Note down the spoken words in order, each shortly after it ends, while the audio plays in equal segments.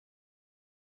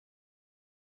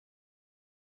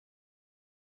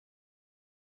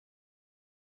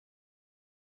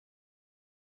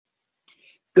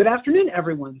Good afternoon,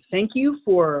 everyone. Thank you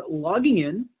for logging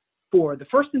in for the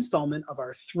first installment of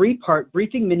our three-part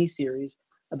briefing mini-series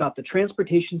about the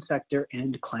transportation sector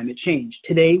and climate change.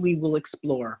 Today, we will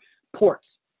explore ports,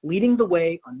 leading the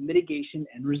way on mitigation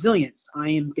and resilience. I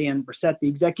am Dan Brissett, the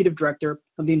Executive Director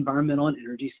of the Environmental and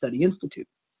Energy Study Institute.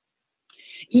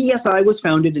 EESI was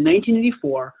founded in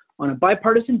 1984 on a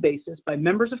bipartisan basis by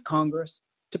members of Congress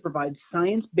to provide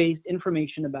science-based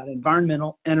information about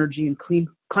environmental, energy, and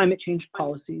climate change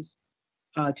policies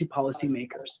to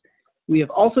policymakers. We have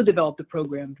also developed a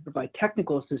program to provide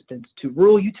technical assistance to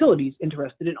rural utilities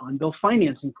interested in on-bill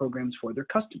financing programs for their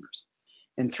customers.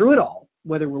 And through it all,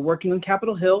 whether we're working on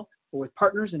Capitol Hill or with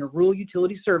partners in a rural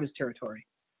utility service territory,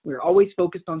 we are always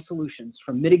focused on solutions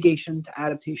from mitigation to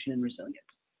adaptation and resilience.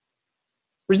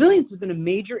 Resilience has been a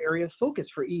major area of focus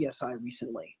for EESI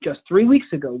recently. Just 3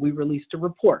 weeks ago, we released a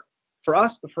report, for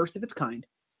us, the first of its kind,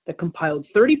 that compiled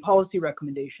 30 policy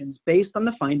recommendations based on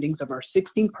the findings of our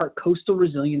 16-part coastal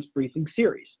resilience briefing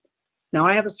series. Now,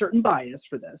 I have a certain bias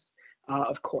for this,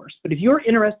 of course, but if you're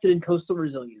interested in coastal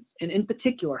resilience, and in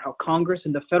particular how Congress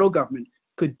and the federal government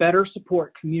could better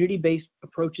support community-based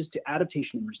approaches to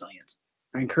adaptation and resilience,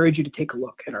 I encourage you to take a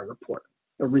look at our report,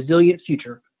 A Resilient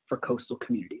Future for Coastal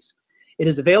Communities. It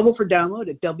is available for download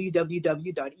at www.eesi.org,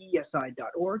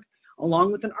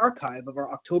 along with an archive of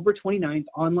our October 29th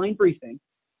online briefing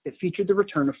that featured the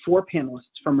return of 4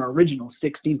 panelists from our original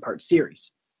 16-part series.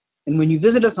 And when you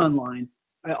visit us online,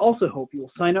 I also hope you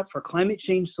will sign up for Climate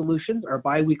Change Solutions, our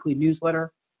bi-weekly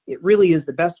newsletter. It really is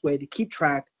the best way to keep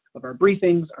track of our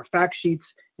briefings, our fact sheets,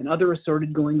 and other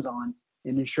assorted goings-on,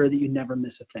 and ensure that you never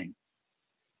miss a thing.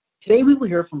 Today, we will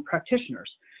hear from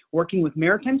practitioners working with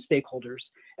maritime stakeholders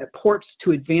at ports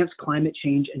to advance climate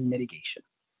change and mitigation,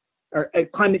 or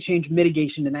climate change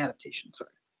mitigation and adaptation,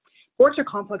 sorry. Ports are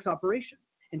complex operations,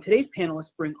 and today's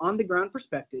panelists bring on-the-ground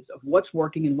perspectives of what's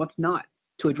working and what's not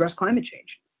to address climate change.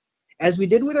 As we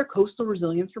did with our Coastal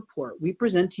Resilience Report, we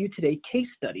present to you today case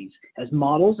studies as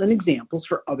models and examples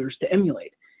for others to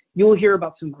emulate. You will hear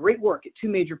about some great work at 2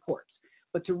 major ports,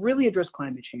 but to really address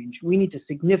climate change, we need to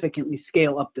significantly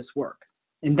scale up this work.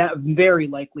 And that very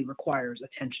likely requires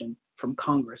attention from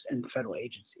Congress and federal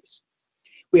agencies.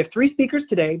 We have 3 speakers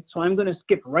today, so I'm going to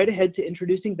skip right ahead to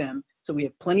introducing them so we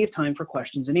have plenty of time for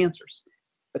questions and answers.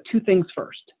 But 2 things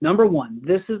first. Number 1,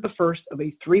 this is the first of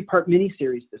a 3-part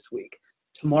mini-series this week.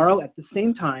 Tomorrow, at the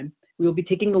same time, we will be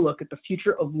taking a look at the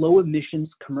future of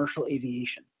low-emissions commercial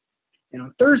aviation. And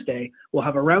on Thursday, we'll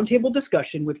have a roundtable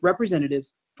discussion with representatives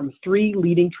from 3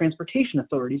 leading transportation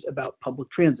authorities about public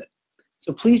transit.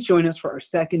 So please join us for our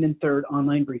 2nd and 3rd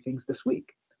online briefings this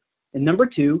week. And number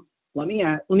 2, let me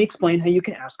explain how you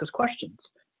can ask us questions.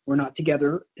 We're not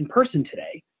together in person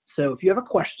today, so if you have a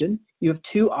question, you have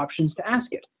 2 options to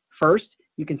ask it. First,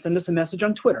 you can send us a message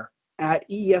on Twitter at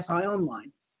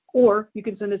EESIonline, or you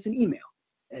can send us an email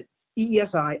at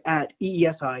eesi@eesi.org.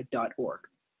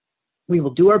 We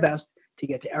will do our best to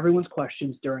get to everyone's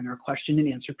questions during our question and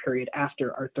answer period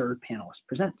after our 3rd panelist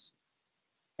presents.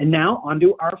 And now on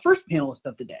to our first panelist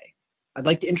of the day. I'd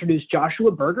like to introduce Joshua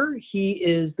Berger. He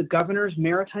is the governor's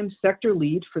maritime sector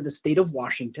lead for the state of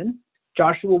Washington.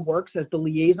 Joshua works as the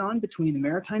liaison between the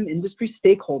maritime industry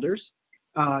stakeholders,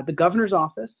 the governor's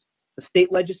office, the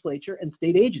state legislature, and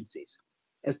state agencies.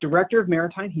 As director of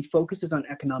maritime, he focuses on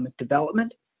economic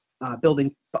development,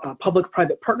 building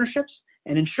public-private partnerships,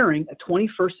 and ensuring a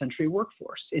 21st century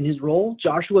workforce. In his role,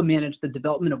 Joshua managed the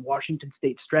development of Washington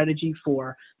State's strategy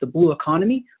for the blue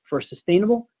economy for a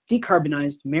sustainable,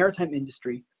 decarbonized maritime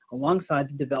industry alongside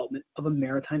the development of a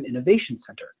maritime innovation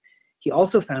center. He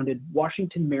also founded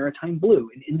Washington Maritime Blue,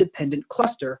 an independent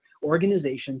cluster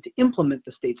organization to implement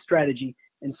the state's strategy,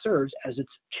 and serves as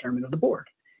its chairman of the board.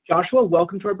 Joshua,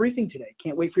 welcome to our briefing today.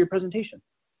 Can't wait for your presentation.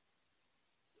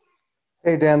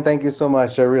 Hey, Dan, thank you so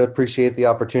much. I really appreciate the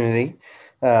opportunity.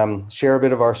 Share a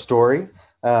bit of our story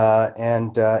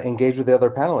and engage with the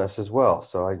other panelists as well.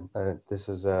 So this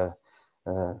is a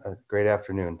great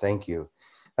afternoon. Thank you.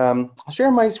 I'll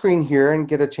share my screen here and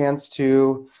get a chance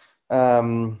to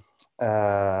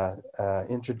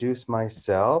introduce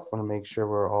myself. I want to make sure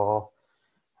we're all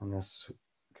on this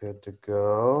good to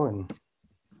go and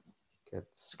get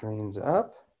screens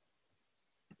up.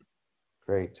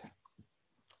 Great.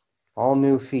 All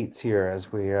new feats here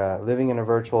as we are living in a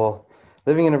virtual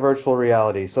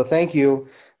reality. So thank you.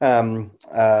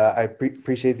 I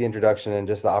appreciate the introduction and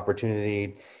just the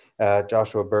opportunity.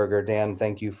 Joshua Berger, Dan,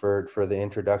 thank you for the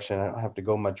introduction. I don't have to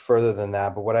go much further than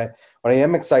that, but what I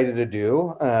am excited to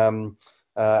do,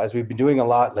 as we've been doing a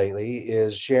lot lately,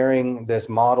 is sharing this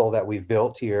model that we've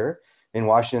built here in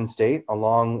Washington State,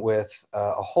 along with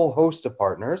a whole host of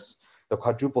partners the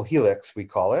quadruple helix, we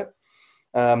call it,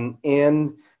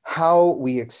 in how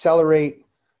we accelerate,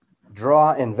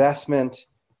 draw investment,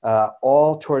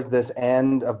 all towards this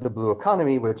end of the blue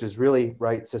economy, which is really,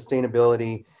 right,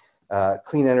 sustainability,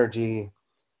 clean energy,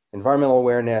 environmental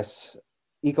awareness,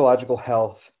 ecological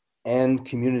health, and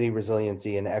community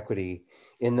resiliency and equity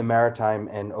in the maritime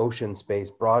and ocean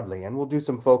space broadly. And we'll do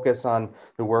some focus on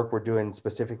the work we're doing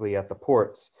specifically at the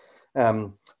ports.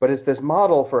 But it's this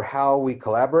model for how we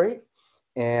collaborate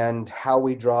and how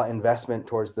we draw investment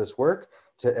towards this work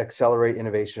to accelerate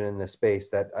innovation in this space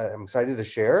that I'm excited to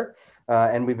share.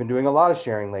 And we've been doing a lot of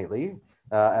sharing lately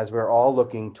as we're all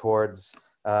looking towards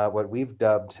what we've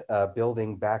dubbed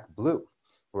Building Back Blue.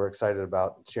 We're excited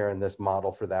about sharing this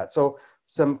model for that. So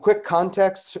some quick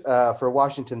context for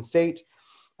Washington State.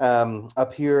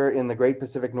 Up here in the Great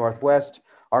Pacific Northwest,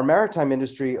 our maritime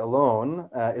industry alone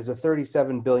is a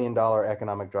 $37 billion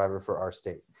economic driver for our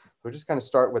state. We'll just kind of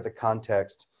start with the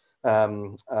context.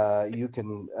 You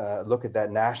can look at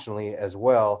that nationally as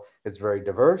well. It's very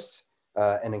diverse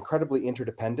and incredibly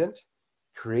interdependent,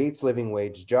 creates living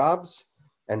wage jobs,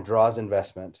 and draws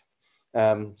investment.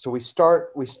 So we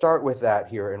start with that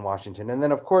here in Washington. And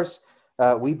then of course,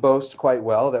 we boast quite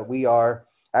well that we are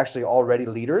actually already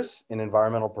leaders in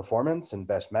environmental performance and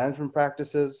best management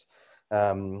practices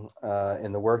in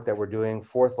the work that we're doing.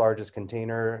 Fourth largest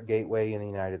container gateway in the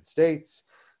United States,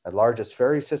 the largest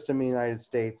ferry system in the United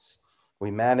States.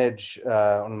 We manage one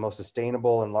of the most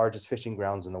sustainable and largest fishing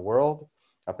grounds in the world,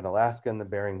 up in Alaska in the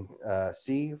Bering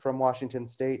Sea from Washington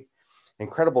State.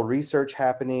 Incredible research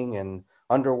happening in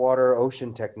underwater,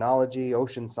 ocean technology,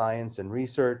 ocean science and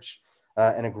research,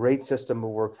 and a great system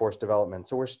of workforce development.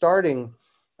 So we're starting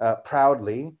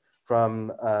proudly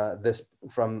from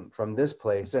this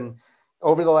place. And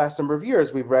over the last number of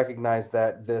years, we've recognized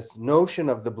that this notion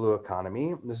of the blue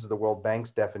economy, this is the World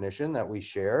Bank's definition that we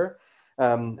share,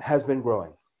 has been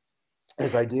growing.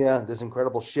 This idea, this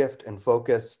incredible shift and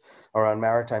focus around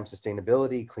maritime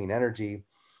sustainability, clean energy.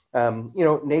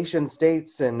 Nation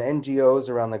states and NGOs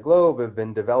around the globe have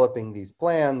been developing these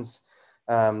plans,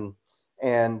 and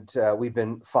we've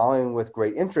been following with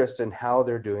great interest in how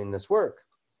they're doing this work.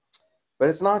 But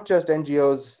it's not just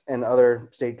NGOs and other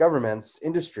state governments.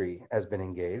 Industry has been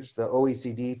engaged. The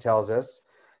OECD tells us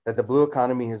that the blue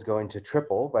economy is going to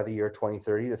triple by the year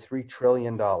 2030 to $3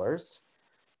 trillion.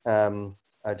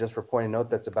 Just for point of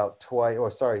note, that's about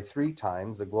 3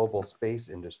 times the global space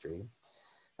industry.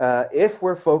 If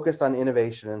we're focused on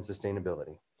innovation and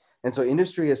sustainability. And so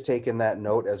industry has taken that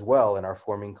note as well and are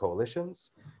forming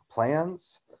coalitions,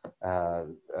 plans,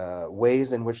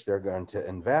 ways in which they're going to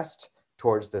invest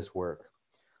towards this work.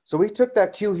 So we took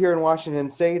that cue here in Washington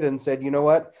State and said, you know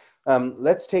what,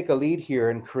 let's take a lead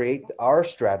here and create our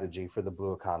strategy for the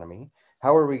blue economy.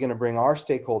 How are we going to bring our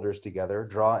stakeholders together,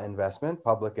 draw investment,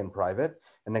 public and private,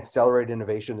 and accelerate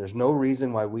innovation? There's no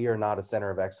reason why we are not a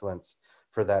center of excellence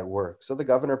for that work. So the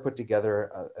governor put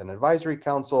together an advisory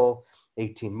council,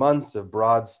 18 months of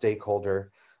broad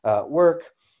stakeholder work,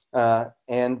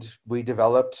 and we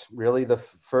developed really the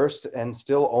first and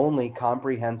still only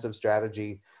comprehensive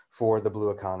strategy for the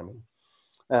blue economy.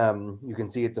 You can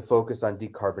see it's a focus on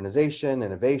decarbonization,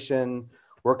 innovation,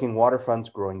 working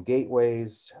waterfronts, growing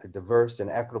gateways, a diverse and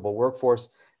equitable workforce,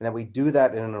 and that we do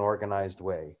that in an organized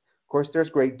way. Of course, there's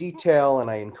great detail,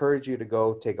 and I encourage you to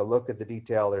go take a look at the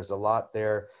detail. There's a lot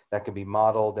there that can be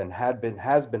modeled and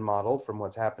has been modeled from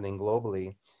what's happening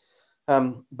globally.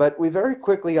 But we very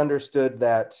quickly understood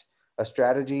that a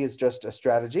strategy is just a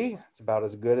strategy. It's about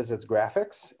as good as its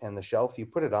graphics and the shelf you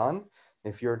put it on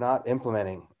if you're not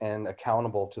implementing and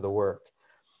accountable to the work.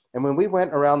 And when we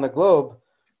went around the globe,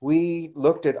 we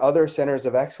looked at other centers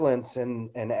of excellence and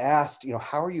asked,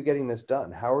 how are you getting this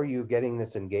done? How are you getting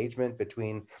this engagement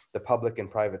between the public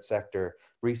and private sector,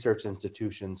 research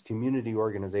institutions, community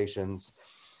organizations?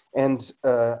 And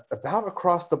about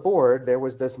across the board, there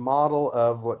was this model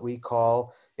of what we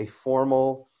call a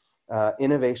formal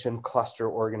innovation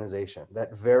cluster organization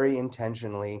that very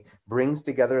intentionally brings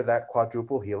together that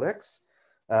quadruple helix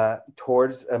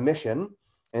towards a mission,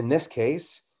 in this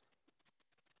case,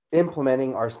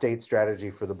 implementing our state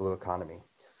strategy for the blue economy.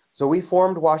 So we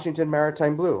formed Washington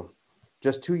Maritime Blue.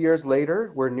 Just 2 years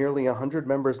later, we're nearly 100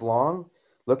 members long,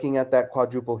 looking at that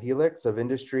quadruple helix of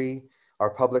industry, our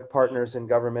public partners in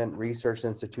government, research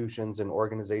institutions, and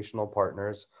organizational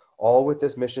partners, all with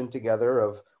this mission together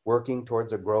of working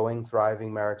towards a growing,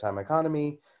 thriving maritime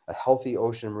economy, a healthy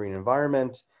ocean marine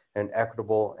environment, and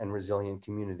equitable and resilient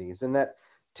communities. And that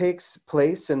takes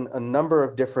place in a number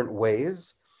of different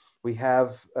ways. We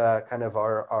have kind of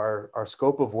our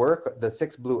scope of work, the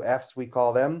 6 blue Fs, we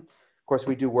call them: course,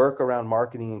 we do work around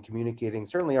marketing and communicating,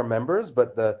 certainly our members,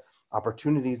 but the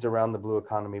opportunities around the blue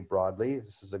economy broadly.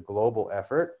 This is a global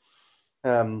effort.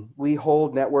 We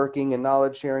hold networking and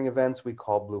knowledge sharing events we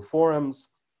call Blue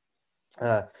Forums.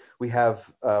 We have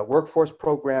workforce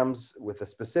programs with a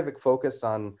specific focus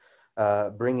on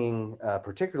bringing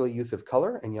particularly youth of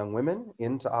color and young women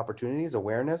into opportunities,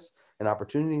 awareness, and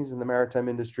opportunities in the maritime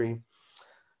industry.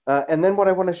 And then what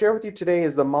I want to share with you today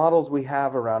is the models we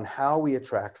have around how we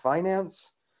attract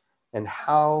finance and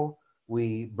how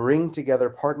we bring together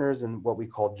partners in what we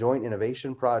call joint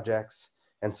innovation projects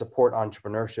and support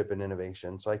entrepreneurship and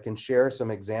innovation. So I can share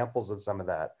some examples of some of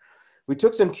that. We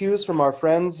took some cues from our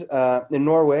friends in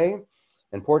Norway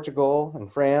and Portugal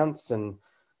and France and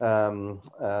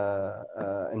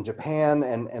Japan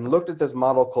and looked at this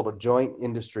model called a joint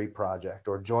industry project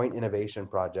or joint innovation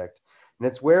project. And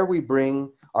it's where we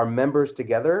bring our members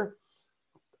together.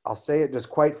 I'll say it just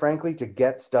quite frankly, to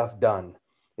get stuff done.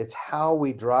 It's how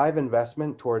we drive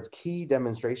investment towards key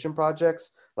demonstration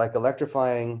projects like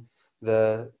electrifying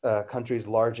the country's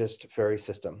largest ferry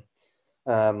system,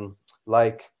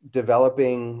 like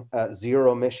developing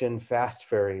zero emission fast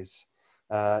ferries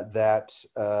that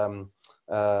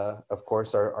of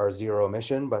course are zero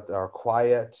emission, but are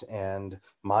quiet and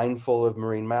mindful of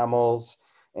marine mammals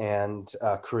and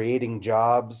creating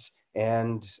jobs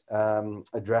and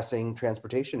addressing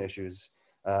transportation issues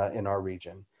in our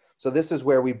region. So this is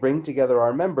where we bring together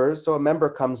our members. So a member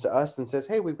comes to us and says,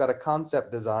 hey, we've got a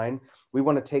concept design. We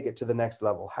want to take it to the next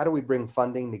level. How do we bring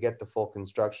funding to get to full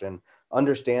construction,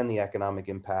 understand the economic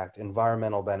impact,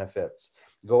 environmental benefits,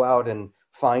 go out and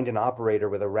find an operator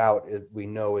with a route we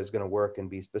know is going to work and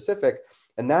be specific.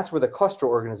 And that's where the cluster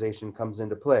organization comes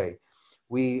into play.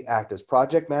 We act as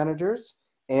project managers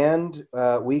and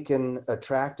we can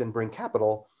attract and bring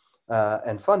capital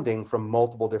and funding from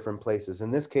multiple different places.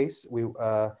 In this case, we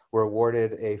were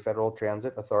awarded a Federal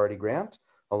Transit Authority grant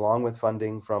along with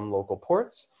funding from local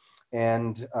ports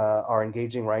and are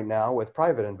engaging right now with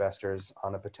private investors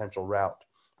on a potential route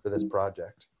for this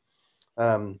project.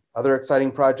 Other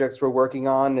exciting projects we're working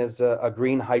on is a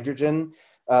green hydrogen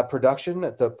production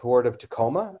at the Port of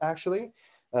Tacoma, actually.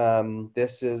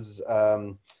 This is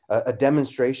a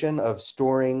demonstration of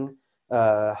storing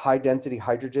high density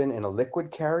hydrogen in a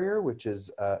liquid carrier, which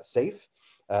is safe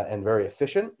and very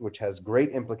efficient, which has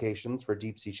great implications for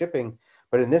deep sea shipping.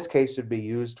 But in this case, would be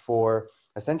used for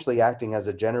essentially acting as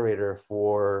a generator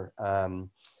for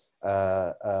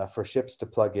ships to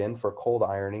plug in for cold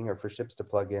ironing or for ships to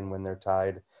plug in when they're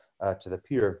tied to the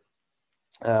pier.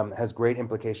 Has great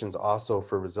implications also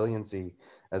for resiliency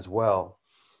as well.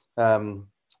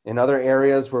 In other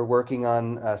areas, we're working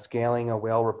on scaling a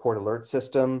whale report alert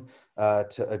system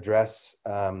to address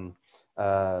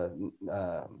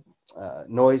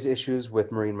noise issues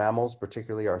with marine mammals,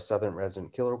 particularly our southern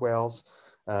resident killer whales,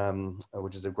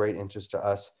 which is of great interest to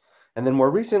us. And then more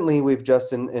recently, we've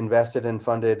just invested and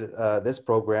funded this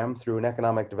program through an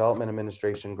Economic Development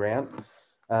Administration grant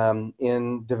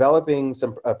in developing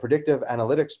a predictive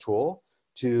analytics tool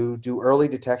to do early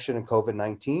detection of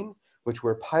COVID-19, which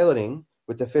we're piloting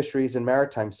with the fisheries and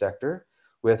maritime sector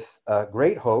with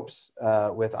great hopes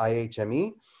with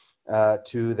IHME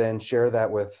to then share that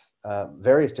with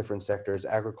various different sectors,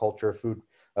 agriculture, food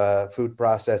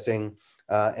processing,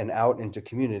 and out into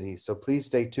communities. So please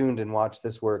stay tuned and watch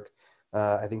this work.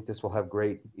 I think this will have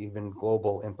great, even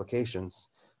global implications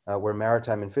where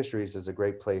maritime and fisheries is a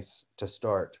great place to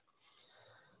start.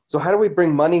 So how do we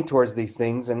bring money towards these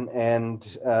things and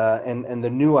the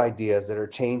new ideas that are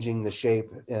changing the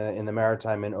shape in the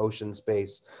maritime and ocean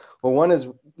space? Well, one is,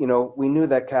 we knew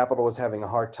that capital was having a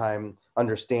hard time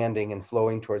understanding and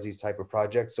flowing towards these type of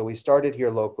projects. So we started here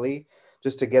locally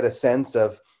just to get a sense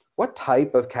of what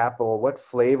type of capital, what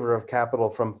flavor of capital,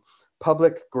 from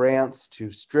public grants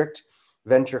to strict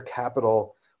venture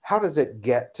capital, how does it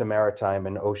get to maritime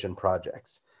and ocean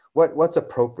projects? What's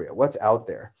appropriate? What's out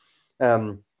there?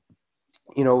 Great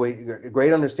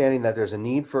understanding that there's a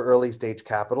need for early stage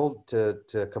capital to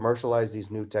commercialize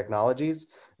these new technologies.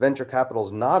 Venture capital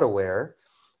is not aware,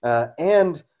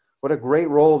 and what a great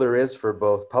role there is for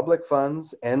both public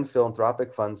funds and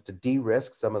philanthropic funds to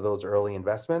de-risk some of those early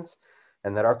investments,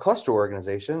 and that our cluster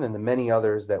organization and the many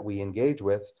others that we engage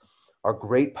with are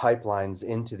great pipelines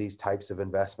into these types of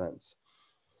investments.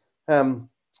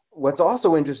 What's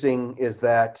also interesting is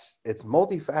that it's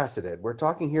multifaceted. We're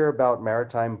talking here about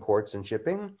maritime ports and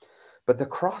shipping, but the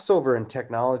crossover in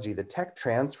technology, the tech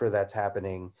transfer that's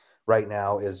happening right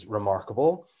now is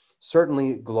remarkable.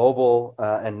 Certainly global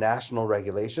and national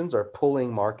regulations are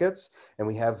pulling markets, and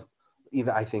we have,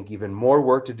 I think, even more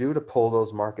work to do to pull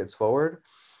those markets forward.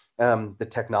 The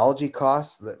technology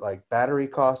costs, that like battery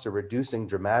costs, are reducing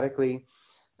dramatically.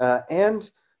 And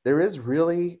there is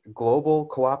really global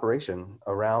cooperation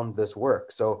around this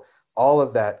work. So all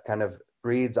of that kind of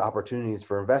breeds opportunities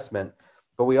for investment.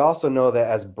 But we also know that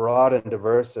as broad and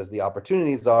diverse as the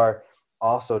opportunities are,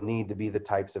 also need to be the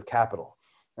types of capital.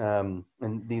 And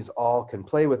these all can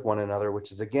play with one another,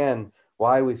 which is, again,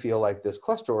 why we feel like this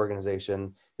cluster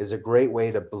organization is a great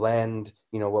way to blend,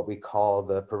 what we call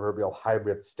the proverbial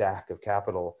hybrid stack of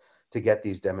capital to get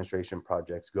these demonstration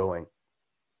projects going.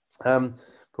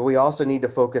 But we also need to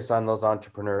focus on those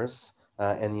entrepreneurs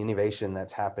and the innovation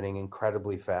that's happening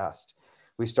incredibly fast.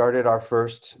 We started our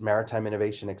first Maritime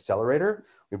Innovation Accelerator.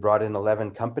 We brought in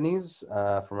 11 companies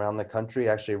from around the country,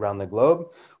 actually around the globe.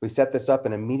 We set this up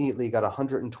and immediately got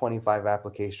 125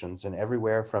 applications, and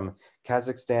everywhere from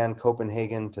Kazakhstan,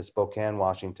 Copenhagen to Spokane,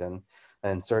 Washington,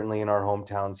 and certainly in our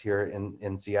hometowns here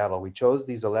in Seattle. We chose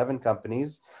these 11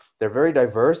 companies. They're very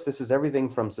diverse. This is everything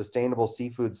from sustainable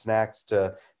seafood snacks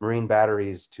to marine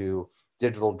batteries to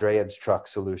digital drayage truck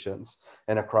solutions,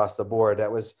 and across the board.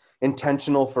 That was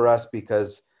intentional for us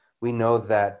because we know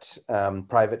that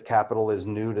private capital is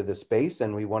new to the space,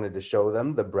 and we wanted to show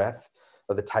them the breadth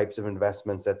of the types of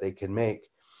investments that they can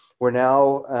make. We're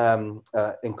now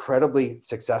incredibly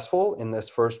successful in this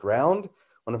first round.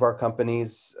 One of our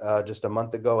companies just a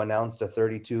month ago announced a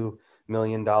 $32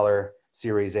 million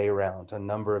Series A round, a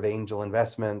number of angel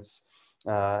investments,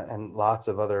 and lots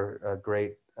of other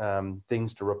great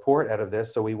things to report out of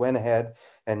this. So we went ahead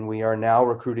and we are now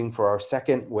recruiting for our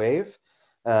second wave,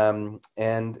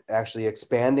 and actually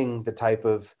expanding the type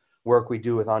of work we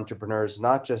do with entrepreneurs,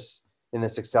 not just in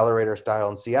this accelerator style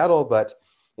in Seattle, but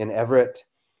in Everett,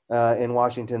 in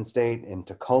Washington State, in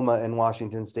Tacoma in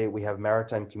Washington State. We have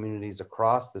maritime communities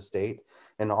across the state,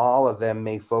 and all of them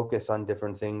may focus on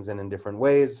different things and in different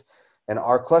ways. And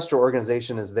our cluster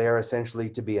organization is there essentially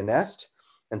to be a nest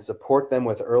and support them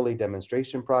with early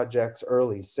demonstration projects,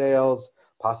 early sales,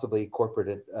 possibly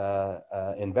corporate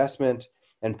investment,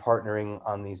 and partnering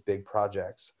on these big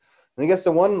projects. And I guess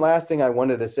the one last thing I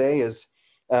wanted to say is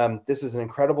this is an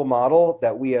incredible model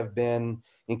that we have been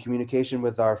in communication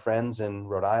with our friends in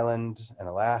Rhode Island and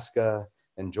Alaska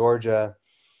and Georgia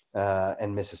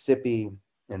and Mississippi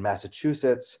and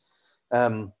Massachusetts,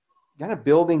 kind of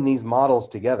building these models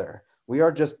together. We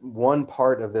are just one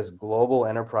part of this global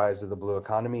enterprise of the blue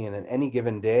economy, and in any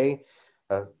given day,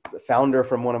 the founder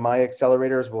from one of my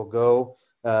accelerators will go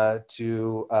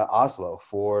to Oslo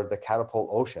for the Catapult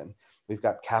Ocean. We've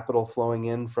got capital flowing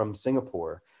in from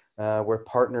Singapore. We're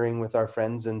partnering with our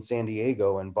friends in San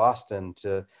Diego and Boston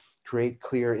to create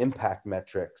clear impact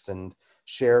metrics and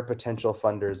share potential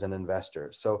funders and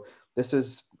investors. So this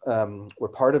is, we're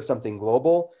part of something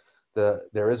global.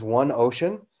 There is one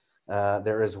ocean.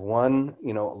 There is one,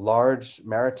 large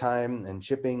maritime and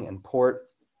shipping and port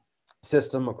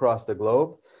system across the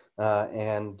globe.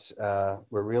 And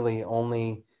we're really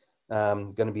only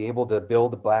going to be able to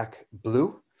build black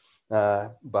blue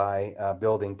by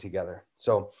building together.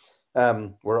 So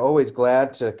we're always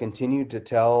glad to continue to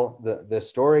tell the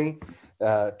story,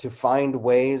 to find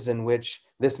ways in which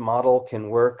this model can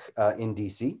work in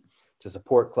DC to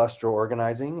support cluster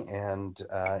organizing and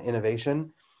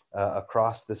innovation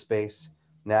across the space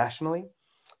nationally.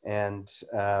 And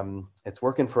it's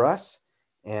working for us.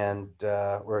 And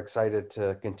we're excited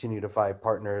to continue to find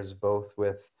partners both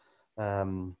with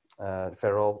our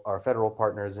federal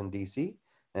partners in DC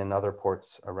and other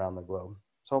ports around the globe.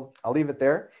 So I'll leave it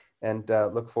there and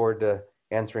look forward to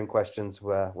answering questions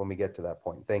when we get to that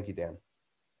point. Thank you, Dan.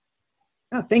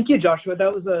 Oh, thank you, Joshua.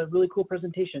 That was a really cool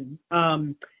presentation.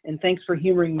 And thanks for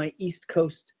humoring my East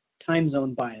Coast time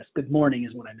zone bias. Good morning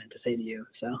is what I meant to say to you.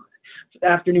 So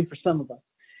afternoon for some of us,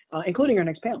 including our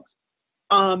next panelist.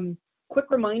 Quick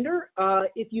reminder,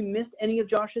 if you missed any of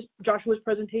Joshua's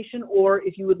presentation, or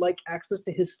if you would like access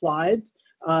to his slides,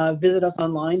 visit us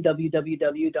online,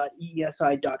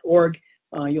 www.eesi.org.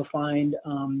 You'll find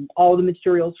all the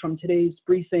materials from today's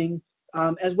briefing,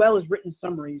 as well as written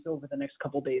summaries over the next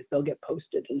couple days. They'll get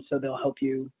posted, and so they'll help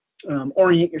you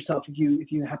orient yourself if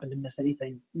you happen to miss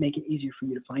anything, make it easier for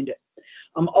you to find it.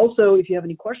 Also, if you have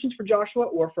any questions for Joshua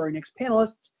or for our next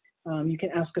panelists, you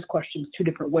can ask us questions two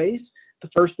different ways. The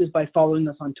first is by following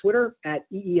us on Twitter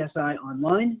at EESI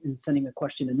Online and sending a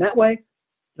question in that way. You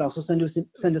can also send us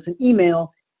an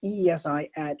email,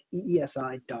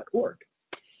 eesi@eesi.org.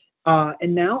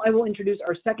 And now I will introduce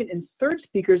our second and third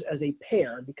speakers as a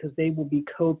pair because they will be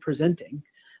co-presenting.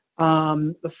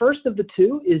 The first of the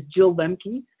two is Jill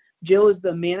Lemke. Jill is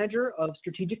the Manager of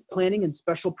Strategic Planning and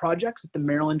Special Projects at the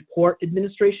Maryland Port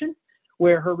Administration,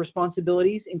 where her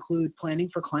responsibilities include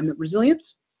planning for climate resilience,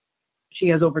 She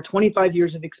has over 25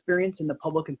 years of experience in the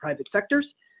public and private sectors.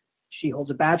 She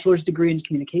holds a bachelor's degree in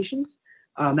communications,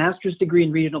 a master's degree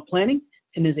in regional planning,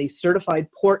 and is a certified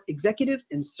port executive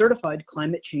and certified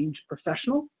climate change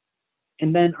professional.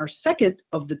 And then our second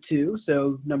of the two,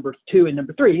 so number 2 and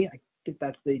number 3, I think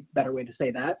that's the better way to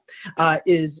say that,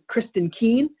 is Kristen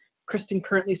Keene. Kristen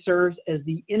currently serves as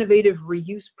the Innovative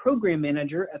Reuse Program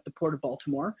Manager at the Port of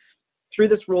Baltimore. Through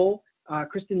this role,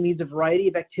 Kristen leads a variety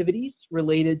of activities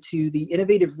related to the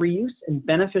innovative reuse and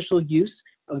beneficial use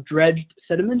of dredged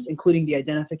sediments, including the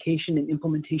identification and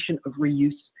implementation of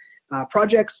reuse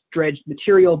projects, dredged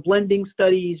material blending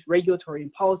studies, regulatory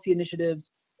and policy initiatives,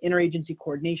 interagency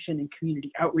coordination and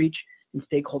community outreach and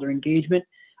stakeholder engagement.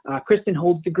 Kristen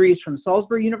holds degrees from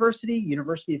Salisbury University,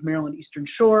 University of Maryland Eastern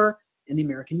Shore, and the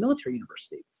American Military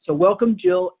University. So welcome,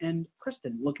 Jill and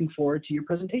Kristen. Looking forward to your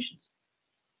presentations.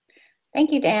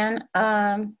 Thank you, Dan.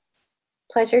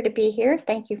 Pleasure to be here.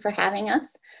 Thank you for having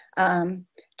us.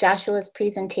 Joshua's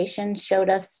presentation showed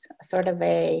us sort of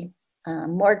a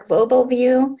more global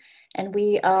view, and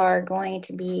we are going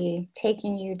to be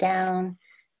taking you down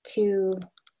to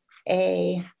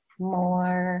a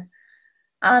more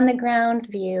on-the-ground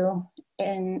view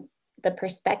in the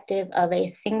perspective of a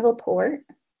single port.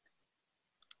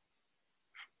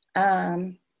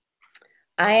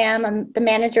 I am the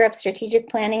manager of strategic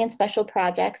planning and special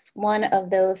projects. One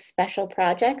of those special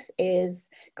projects is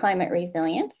climate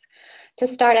resilience. To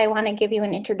start, I want to give you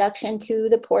an introduction to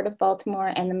the Port of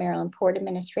Baltimore and the Maryland Port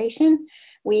Administration.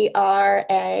 We are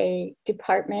a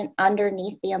department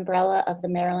underneath the umbrella of the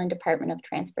Maryland Department of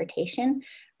Transportation.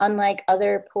 Unlike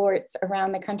other ports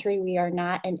around the country, we are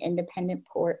not an independent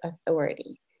port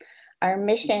authority. Our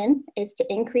mission is to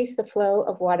increase the flow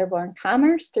of waterborne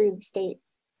commerce through the state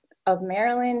of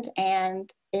Maryland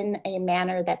and in a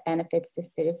manner that benefits the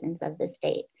citizens of the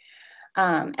state.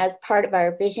 As part of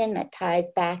our vision that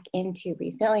ties back into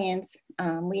resilience,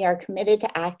 we are committed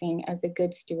to acting as a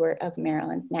good steward of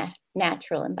Maryland's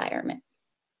natural environment.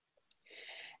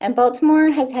 And Baltimore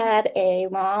has had a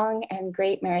long and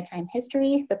great maritime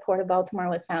history. The Port of Baltimore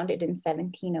was founded in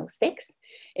 1706.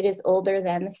 It is older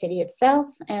than the city itself,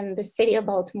 and the city of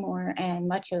Baltimore and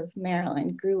much of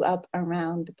Maryland grew up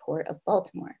around the Port of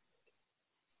Baltimore.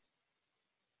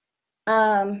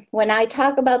 When I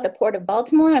talk about the Port of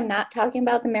Baltimore, I'm not talking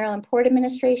about the Maryland Port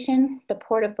Administration. The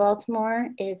Port of Baltimore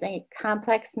is a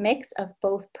complex mix of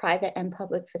both private and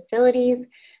public facilities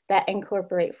that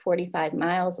incorporate 45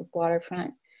 miles of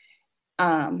waterfront.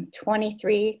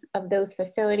 23 of those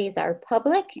facilities are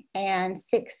public and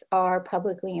 6 are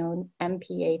publicly owned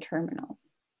MPA terminals.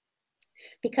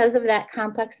 Because of that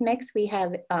complex mix, we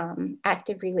have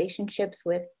active relationships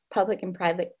with public and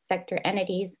private sector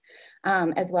entities,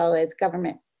 as well as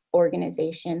government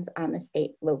organizations on the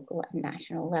state, local, and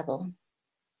national level.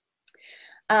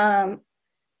 Our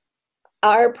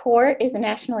port is a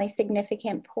nationally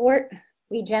significant port.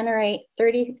 We generate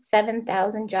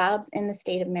 37,000 jobs in the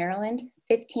state of Maryland.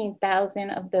 15,000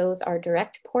 of those are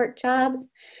direct port jobs,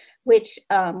 which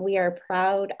we are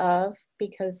proud of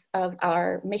because of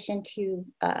our mission to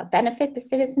benefit the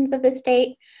citizens of the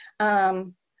state.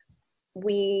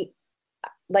 We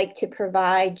like to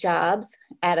provide jobs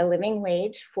at a living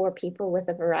wage for people with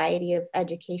a variety of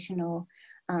educational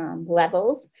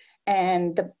levels.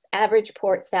 And the average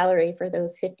port salary for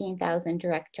those 15,000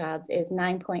 direct jobs is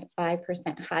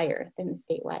 9.5% higher than the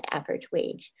statewide average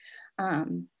wage.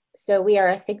 So we are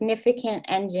a significant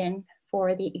engine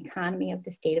for the economy of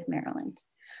the state of Maryland.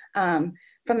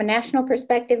 From a national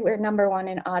perspective, we're #1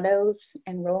 in autos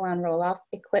and roll-on, roll-off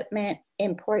equipment,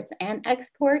 imports and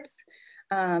exports.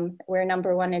 We're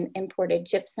 #1 in imported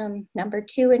gypsum,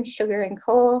 #2 in sugar and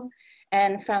coal.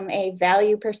 And from a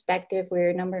value perspective,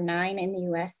 we're #9 in the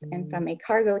US. And from a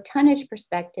cargo tonnage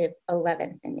perspective,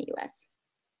 11th in the US.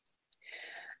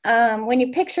 When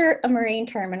you picture a marine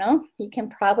terminal, you can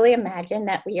probably imagine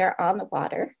that we are on the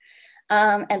water.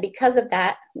 And because of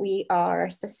that, we are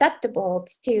susceptible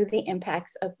to the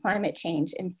impacts of climate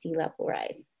change and sea level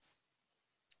rise.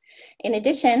 In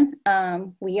addition,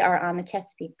 we are on the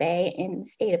Chesapeake Bay in the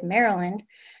state of Maryland,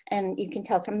 and you can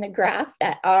tell from the graph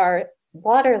that our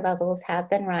water levels have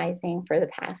been rising for the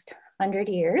past 100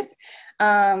 years,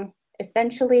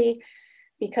 essentially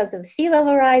because of sea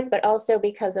level rise, but also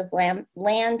because of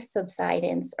land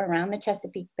subsidence around the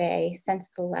Chesapeake Bay since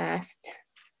the last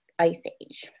ice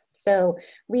age. So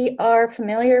we are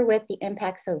familiar with the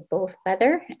impacts of both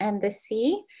weather and the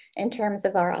sea in terms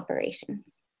of our operations.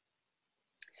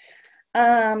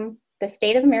 The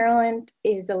state of Maryland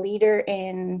is a leader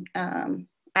in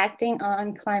acting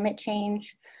on climate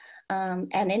change.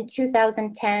 And in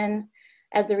 2010,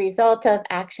 as a result of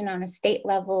action on a state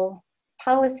level,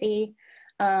 policy,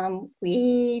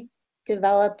 we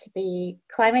developed the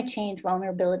climate change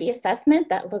vulnerability assessment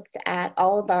that looked at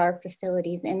all of our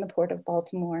facilities in the Port of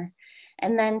Baltimore,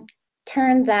 and then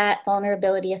turned that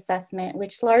vulnerability assessment,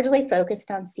 which largely focused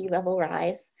on sea level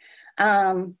rise,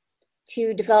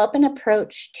 to develop an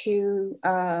approach to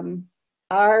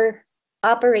our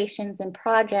operations and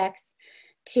projects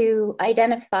to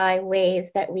identify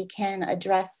ways that we can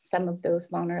address some of those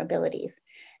vulnerabilities.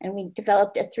 And we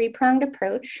developed a three-pronged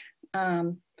approach.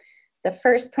 The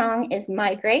first prong is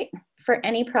migrate. For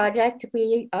any project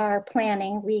we are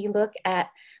planning, we look at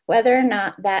whether or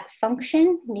not that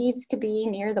function needs to be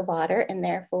near the water and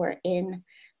therefore in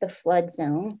the flood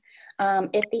zone.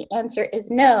 If the answer is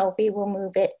no, we will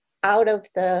move it out of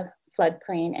the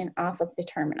floodplain and off of the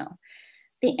terminal.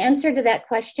 The answer to that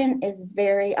question is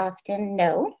very often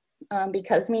no,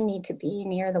 because we need to be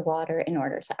near the water in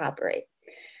order to operate.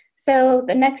 So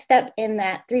the next step in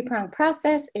that three-pronged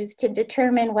process is to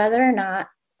determine whether or not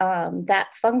that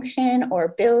function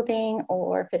or building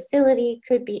or facility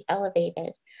could be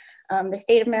elevated. The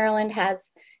state of Maryland has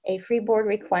a freeboard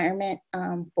requirement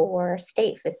for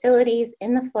state facilities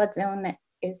in the flood zone that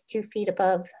is 2 feet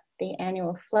above the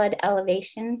annual flood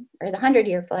elevation or the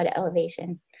 100-year flood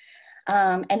elevation.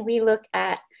 And we look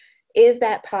at, is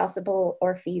that possible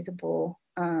or feasible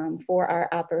for our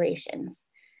operations?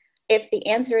 If the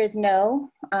answer is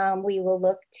no, we will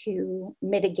look to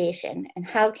mitigation and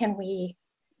how can we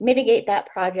mitigate that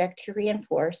project to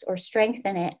reinforce or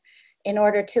strengthen it in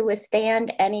order to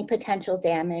withstand any potential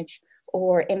damage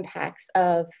or impacts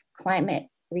of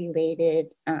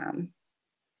climate-related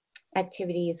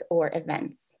activities or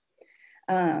events.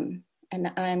 And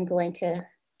I'm going to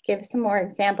give some more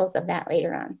examples of that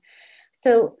later on.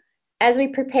 So as we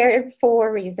prepared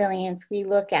for resilience, we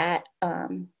look at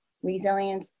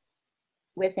resilience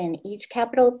within each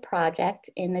capital project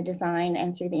in the design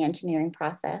and through the engineering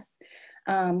process.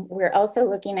 We're also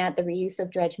looking at the reuse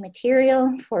of dredge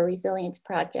material for resilience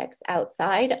projects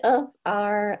outside of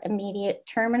our immediate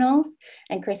terminals,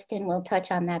 and Kristen will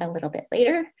touch on that a little bit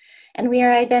later. And we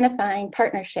are identifying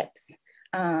partnerships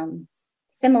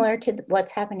similar to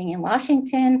what's happening in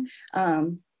Washington.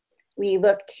 We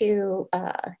look to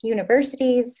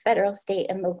universities, federal, state,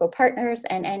 and local partners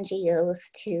and NGOs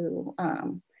to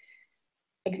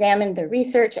examine the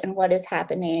research and what is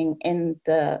happening in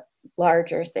the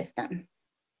larger system.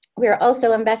 We are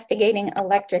also investigating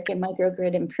electric and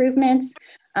microgrid improvements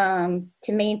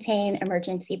to maintain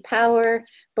emergency power,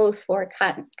 both for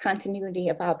continuity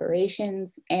of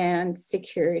operations and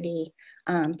security,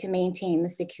 to maintain the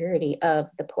security of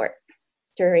the port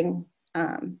during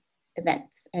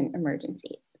events and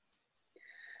emergencies.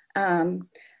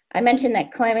 I mentioned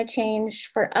that climate change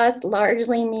for us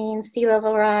largely means sea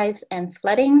level rise and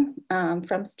flooding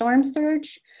from storm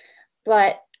surge,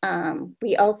 but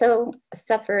we also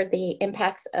suffer the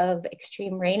impacts of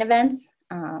extreme rain events,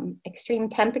 extreme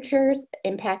temperatures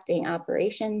impacting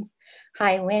operations,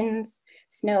 high winds,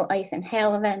 snow, ice, and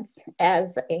hail events.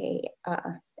 As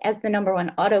the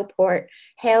 #1 auto port,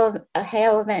 a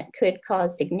hail event could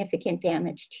cause significant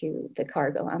damage to the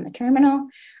cargo on the terminal,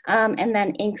 and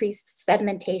then increased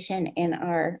sedimentation in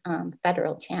our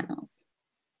federal channels.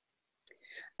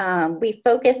 We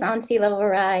focus on sea level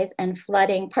rise and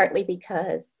flooding partly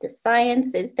because the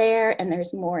science is there and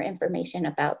there's more information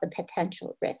about the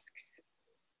potential risks.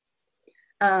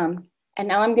 And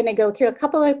now I'm going to go through a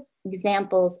couple of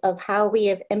examples of how we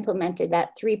have implemented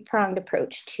that three-pronged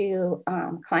approach to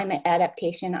climate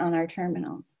adaptation on our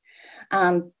terminals.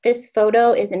 This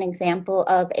photo is an example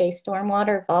of a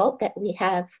stormwater vault that we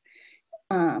have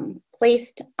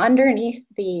placed underneath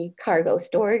the cargo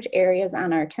storage areas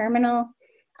on our terminal,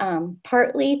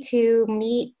 partly to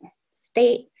meet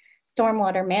state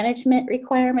stormwater management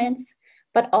requirements,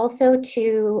 but also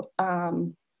to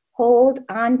hold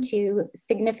onto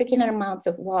significant amounts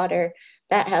of water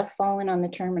that have fallen on the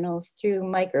terminals through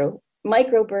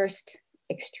microburst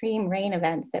extreme rain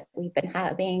events that we've been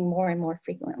having more and more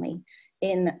frequently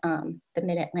in the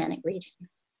Mid-Atlantic region.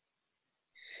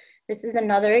 This is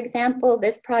another example.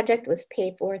 This project was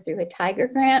paid for through a Tiger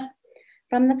grant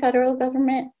from the federal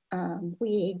government.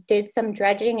 We did some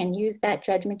dredging and used that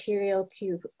dredge material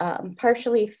to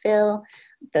partially fill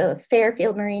the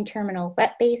Fairfield Marine Terminal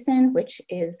wet basin, which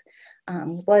is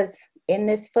was in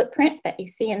this footprint that you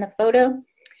see in the photo.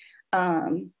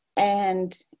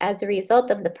 And as a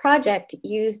result of the project,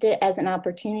 used it as an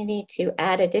opportunity to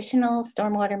add additional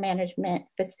stormwater management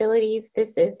facilities.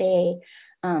 This is a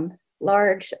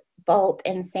large vault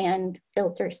and sand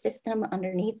filter system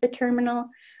underneath the terminal.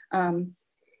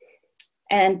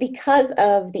 And because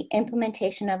of the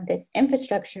implementation of this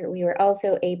infrastructure, we were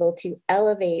also able to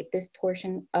elevate this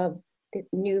portion of the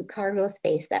new cargo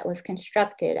space that was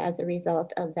constructed as a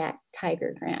result of that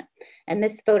Tiger grant. And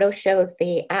this photo shows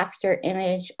the after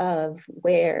image of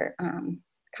where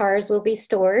cars will be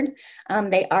stored.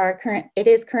 It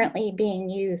is currently being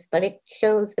used, but it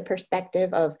shows the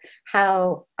perspective of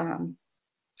how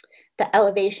the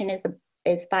elevation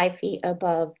is 5 feet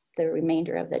above the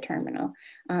remainder of the terminal.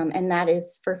 And that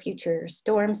is for future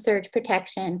storm surge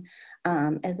protection,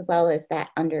 as well as that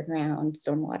underground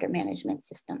stormwater management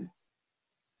system.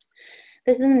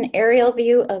 This is an aerial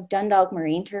view of Dundalk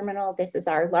Marine Terminal. This is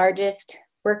our largest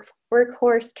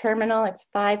workhorse terminal. It's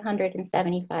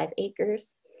 575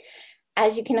 acres.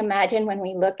 As you can imagine, when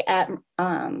we look at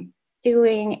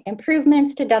doing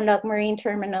improvements to Dundalk Marine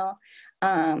Terminal,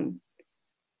 and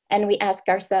we ask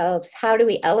ourselves, how do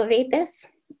we elevate this?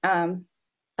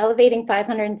 Elevating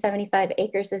 575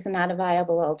 acres is not a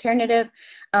viable alternative,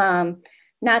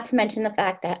 not to mention the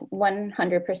fact that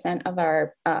 100% of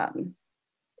our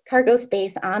cargo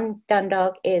space on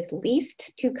Dundalk is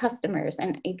leased to customers,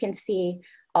 and you can see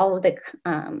all of the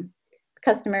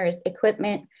customers'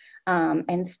 equipment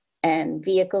and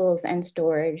vehicles and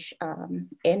storage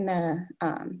in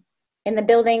the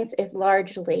buildings is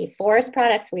largely forest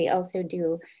products. We also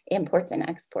do imports and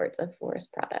exports of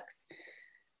forest products.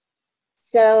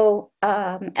 So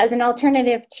as an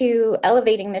alternative to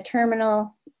elevating the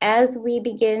terminal, as we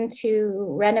begin to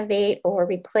renovate or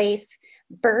replace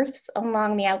berths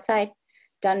along the outside,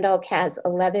 Dundalk has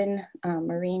 11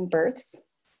 marine berths.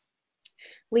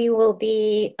 We will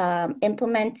be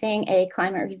implementing a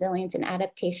climate resilience and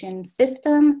adaptation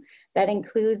system that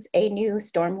includes a new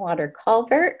stormwater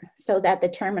culvert so that the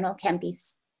terminal can be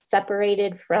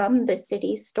separated from the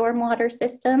city's stormwater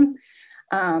system.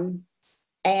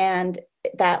 And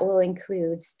that will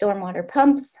include stormwater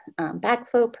pumps,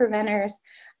 backflow preventers,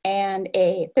 and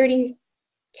a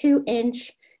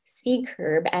 32-inch sea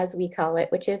curb, as we call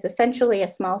it, which is essentially a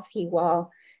small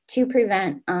seawall to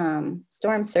prevent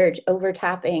storm surge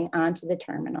overtopping onto the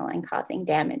terminal and causing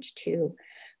damage to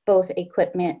both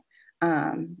equipment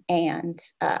and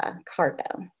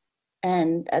cargo.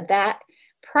 And that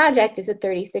project is a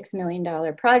 $36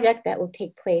 million project that will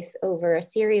take place over a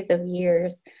series of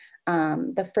years.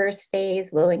 The first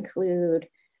phase will include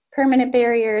permanent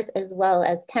barriers as well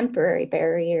as temporary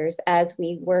barriers as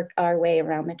we work our way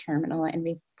around the terminal and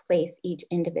replace each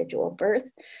individual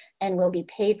berth, and will be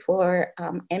paid for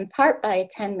in part by a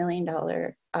 $10 million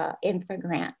infra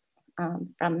grant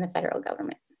from the federal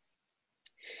government.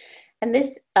 And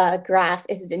this graph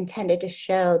is intended to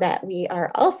show that we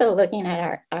are also looking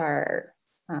at our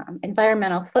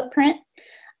environmental footprint.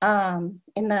 In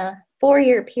the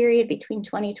 4-year period between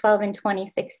 2012 and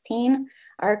 2016,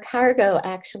 our cargo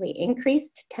actually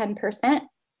increased 10%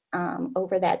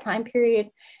 over that time period,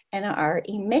 and our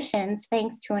emissions,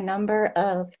 thanks to a number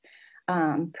of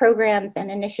programs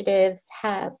and initiatives,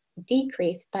 have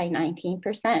decreased by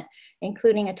 19%,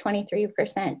 including a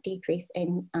 23% decrease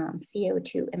in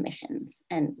CO2 emissions.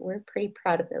 And we're pretty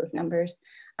proud of those numbers,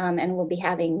 and we'll be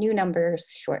having new numbers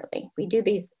shortly. We do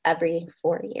these every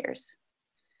 4 years.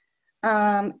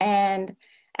 And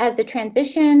as a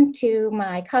transition to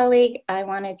my colleague, I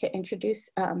wanted to introduce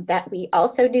that we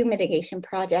also do mitigation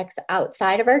projects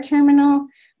outside of our terminal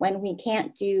when we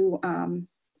can't do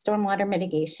stormwater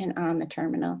mitigation on the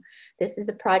terminal. This is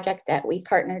a project that we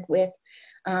partnered with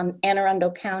Anne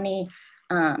Arundel County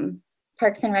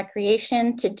Parks and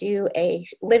Recreation to do a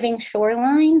living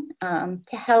shoreline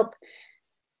to help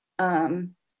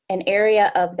an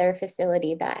area of their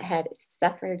facility that had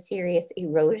suffered serious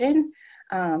erosion.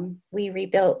 We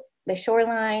rebuilt the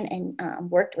shoreline and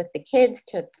worked with the kids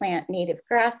to plant native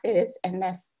grasses, and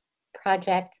this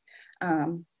project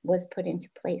was put into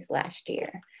place last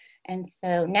year. And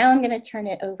so now I'm going to turn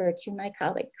it over to my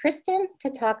colleague, Kristen,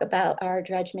 to talk about our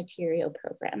dredge material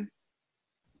program.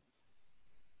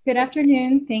 Good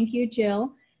afternoon. Thank you,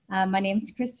 Jill. My name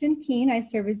is Kristen Keene. I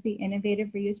serve as the Innovative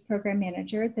Reuse Program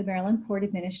Manager at the Maryland Port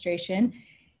Administration.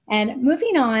 And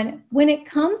moving on, when it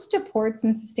comes to ports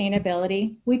and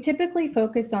sustainability, we typically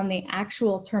focus on the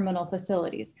actual terminal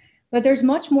facilities, but there's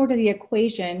much more to the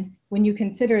equation when you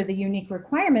consider the unique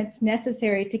requirements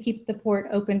necessary to keep the port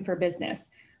open for business,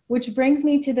 which brings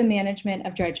me to the management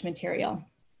of dredge material.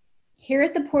 Here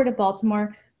at the Port of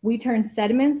Baltimore, we turn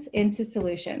sediments into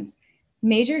solutions.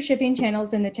 Major shipping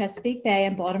channels in the Chesapeake Bay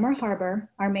and Baltimore Harbor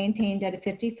are maintained at a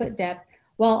 50-foot depth,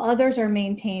 while others are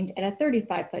maintained at a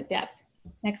 35-foot depth.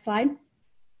 Next slide.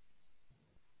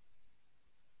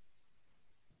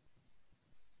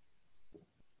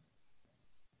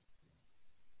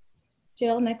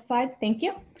 Jill, next slide. Thank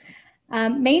you.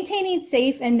 Maintaining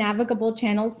safe and navigable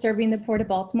channels serving the Port of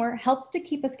Baltimore helps to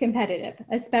keep us competitive,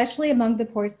 especially among the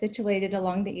ports situated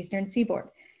along the eastern seaboard.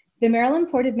 The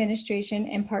Maryland Port Administration,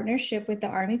 in partnership with the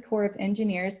Army Corps of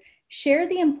Engineers, share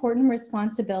the important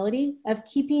responsibility of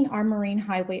keeping our marine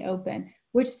highway open,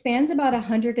 which spans about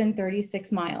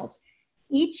 136 miles.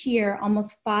 Each year,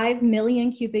 almost 5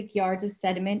 million cubic yards of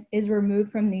sediment is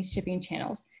removed from these shipping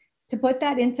channels. To put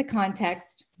that into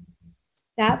context,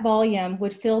 that volume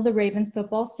would fill the Ravens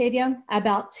football stadium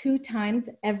about 2 times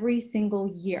every single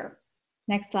year.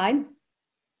 Next slide.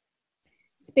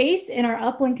 Space in our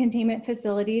upland containment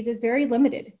facilities is very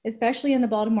limited, especially in the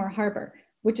Baltimore Harbor,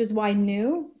 which is why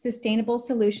new, sustainable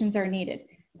solutions are needed.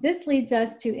 This leads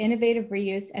us to innovative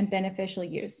reuse and beneficial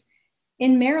use.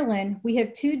 In Maryland, we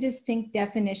have 2 distinct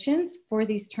definitions for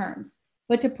these terms,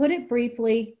 but to put it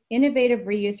briefly, innovative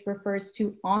reuse refers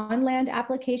to on-land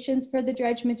applications for the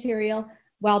dredge material,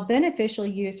 while beneficial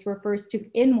use refers to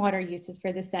in-water uses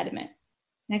for the sediment.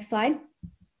 Next slide.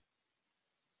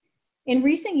 In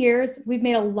recent years, we've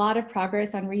made a lot of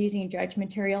progress on reusing dredge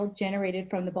material generated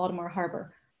from the Baltimore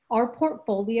Harbor. Our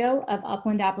portfolio of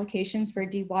upland applications for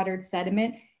dewatered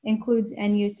sediment includes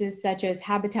end uses such as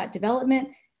habitat development,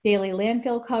 daily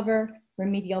landfill cover,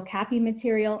 remedial capping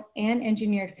material, and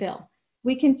engineered fill.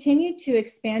 We continue to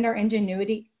expand our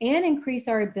ingenuity and increase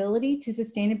our ability to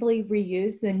sustainably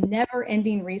reuse the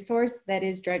never-ending resource that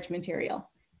is dredge material.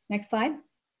 Next slide.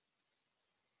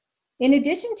 In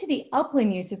addition to the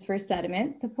upland uses for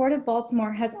sediment, the Port of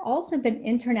Baltimore has also been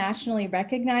internationally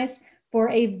recognized for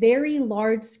a very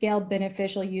large-scale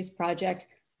beneficial use project,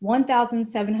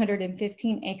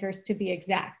 1,715 acres to be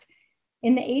exact.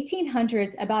 In the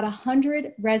 1800s, about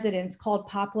 100 residents called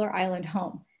Poplar Island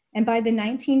home. And by the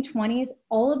 1920s,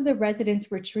 all of the residents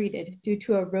retreated due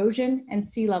to erosion and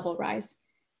sea level rise.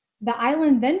 The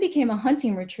island then became a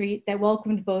hunting retreat that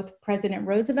welcomed both President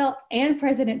Roosevelt and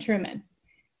President Truman.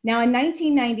 Now in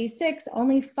 1996,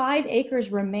 only 5 acres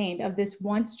remained of this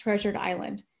once treasured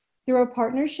island. Through a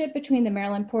partnership between the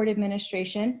Maryland Port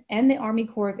Administration and the Army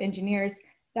Corps of Engineers,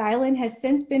 the island has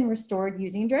since been restored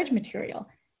using dredge material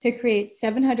to create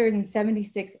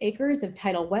 776 acres of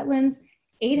tidal wetlands,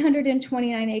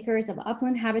 829 acres of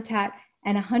upland habitat,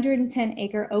 and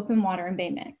 110-acre open water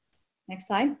embayment. Next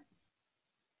slide.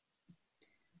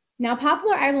 Now,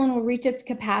 Poplar Island will reach its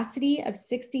capacity of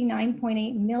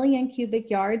 69.8 million cubic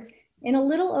yards in a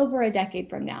little over a decade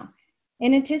from now.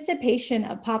 In anticipation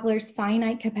of Poplar's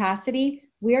finite capacity,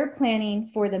 we are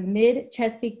planning for the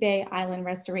Mid-Chesapeake Bay Island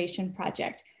Restoration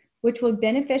Project, which would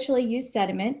beneficially use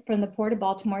sediment from the Port of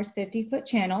Baltimore's 50-foot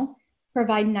channel,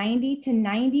 provide 90 to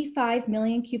 95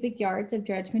 million cubic yards of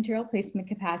dredge material placement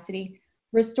capacity,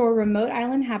 restore remote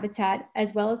island habitat,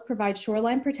 as well as provide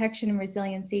shoreline protection and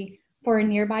resiliency for a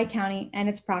nearby county and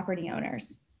its property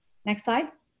owners. Next slide.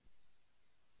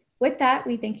 With that,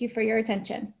 we thank you for your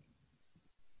attention.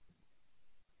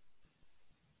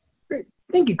 Great.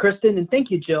 Thank you, Kristen, and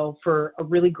thank you, Jill, for a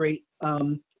really great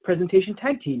presentation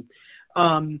tag team.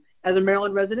 As a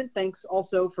Maryland resident, thanks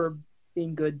also for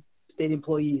being good state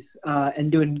employees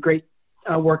and doing great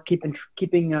work taking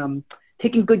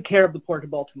good care of the Port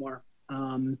of Baltimore.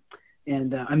 I'm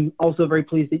also very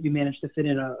pleased that you managed to fit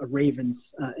in a Ravens,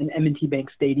 an M&T Bank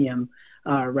Stadium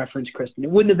reference, Kristen. It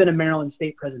wouldn't have been a Maryland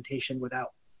State presentation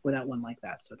without one like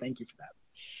that, so thank you for that.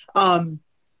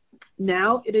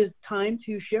 Now it is time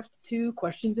to shift to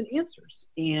questions and answers.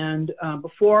 And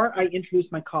before I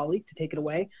introduce my colleague to take it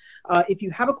away, if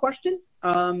you have a question,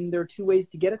 there are 2 ways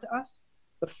to get it to us.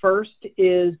 The first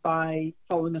is by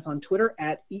following us on Twitter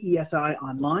at EESI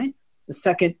Online. The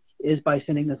second is by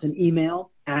sending us an email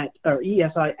at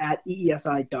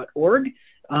EESI@eesi.org.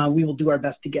 We will do our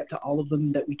best to get to all of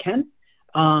them that we can.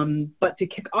 But to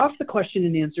kick off the question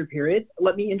and answer period,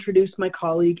 let me introduce my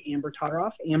colleague, Amber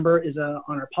Todoroff. Amber is on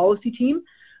our policy team,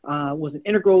 was an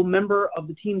integral member of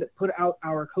the team that put out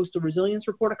our coastal resilience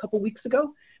report a couple weeks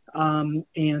ago,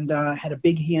 and had a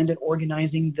big hand in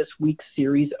organizing this week's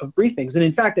series of briefings. And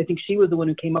in fact, I think she was the one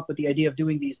who came up with the idea of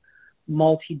doing these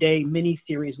multi-day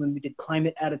mini-series when we did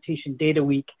Climate Adaptation Data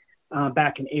Week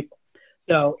back in April.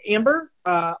 So Amber,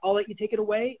 I'll let you take it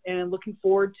away, and looking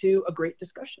forward to a great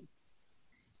discussion.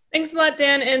 Thanks a lot,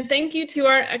 Dan, and thank you to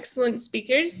our excellent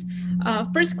speakers.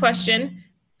 First question,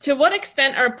 to what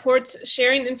extent are ports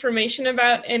sharing information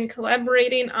about and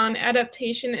collaborating on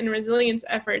adaptation and resilience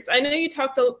efforts? I know you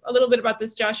talked a little bit about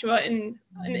this, Joshua, in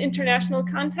an international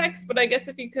context, but I guess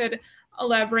if you could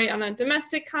elaborate on a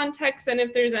domestic context and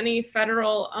if there's any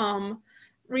federal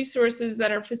resources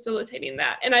that are facilitating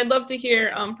that. And I'd love to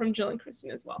hear from Jill and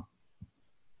Kristen as well.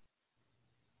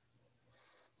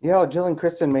 Yeah, Jill and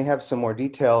Kristen may have some more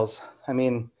details. I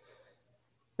mean,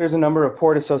 there's a number of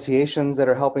port associations that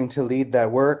are helping to lead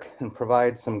that work and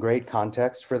provide some great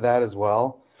context for that as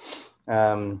well.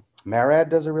 MARAD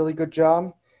does a really good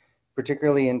job,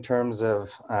 particularly in terms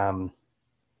of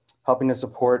helping to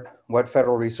support what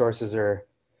federal resources are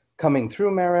coming through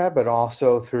MARAD, but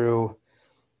also through,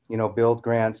 build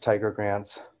grants, Tiger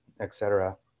grants,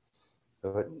 etc.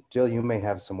 But Jill, you may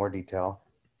have some more detail.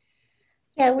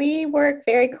 Yeah, we work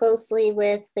very closely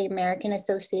with the American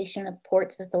Association of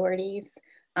Ports Authorities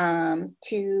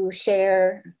to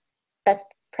share best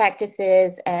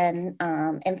practices and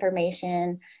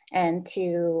information, and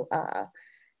to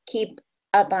keep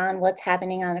up on what's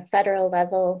happening on a federal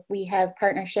level. We have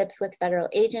partnerships with federal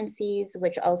agencies,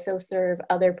 which also serve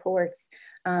other ports,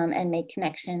 and make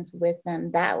connections with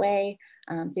them that way,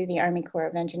 through the Army Corps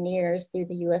of Engineers, through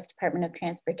the U.S. Department of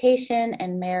Transportation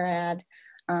and MARAD,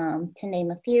 to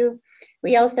name a few.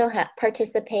 We also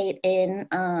participate in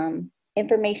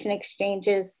information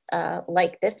exchanges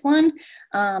like this one,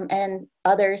 and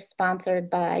others sponsored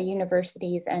by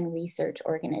universities and research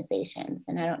organizations.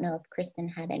 And I don't know if Kristen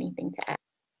had anything to add.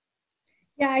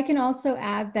 Yeah, I can also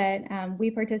add that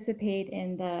we participate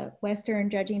in the Western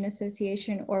Judging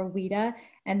Association, or WEDA,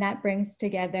 and that brings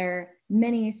together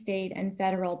many state and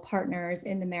federal partners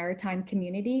in the maritime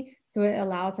community. So it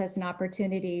allows us an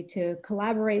opportunity to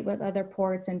collaborate with other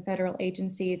ports and federal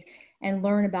agencies and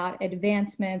learn about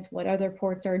advancements, what other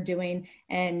ports are doing,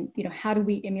 and how do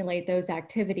we emulate those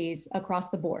activities across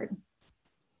the board.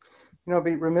 I'd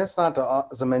be remiss not to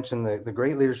also mention the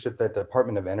great leadership that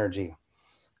Department of Energy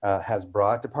has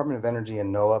brought. Department of Energy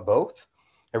and NOAA both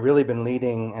have really been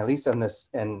leading, at least on this,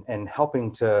 and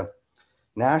helping to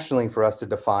nationally for us to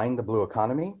define the blue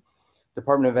economy.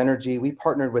 Department of Energy, we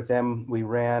partnered with them. We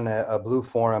ran a blue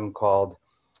forum called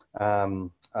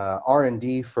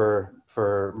R&D for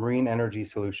Marine Energy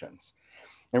Solutions.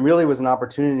 And really was an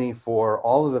opportunity for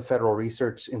all of the federal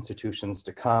research institutions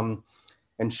to come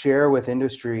and share with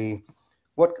industry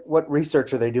what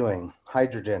research are they doing?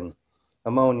 Hydrogen,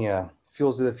 ammonia,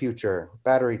 fuels of the future,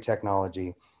 battery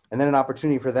technology, and then an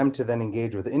opportunity for them to then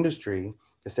engage with industry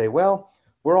to say, well,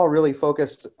 we're all really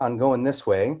focused on going this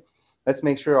way. Let's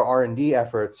make sure our R&D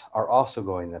efforts are also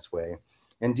going this way.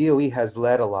 And DOE has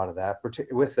led a lot of that,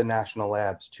 with the national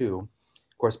labs too.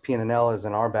 Of course, PNNL is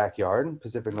in our backyard,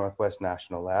 Pacific Northwest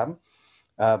National Lab,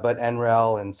 but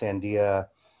NREL and Sandia,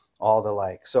 all the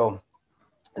like. So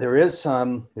there is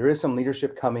some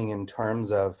leadership coming in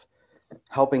terms of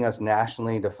helping us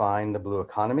nationally define the blue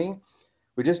economy.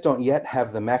 We just don't yet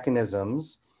have the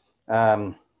mechanisms,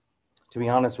 to be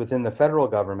honest, within the federal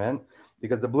government,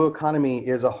 because the blue economy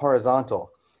is a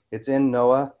horizontal. It's in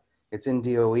NOAA, it's in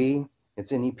DOE,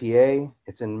 it's in EPA,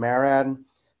 it's in MARAD.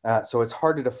 So it's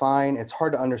hard to define, it's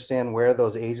hard to understand where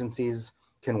those agencies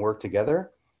can work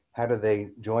together. How do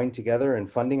they join together in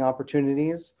funding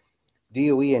opportunities?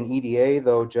 DOE and EDA,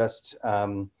 though, just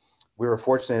we were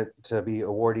fortunate to be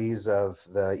awardees of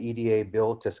the EDA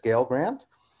Build to Scale grant,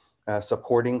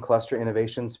 supporting cluster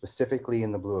innovation specifically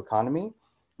in the blue economy.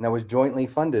 And that was jointly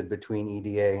funded between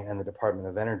EDA and the Department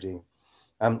of Energy.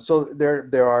 So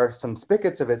there are some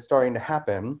spigots of it starting to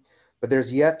happen, but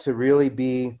there's yet to really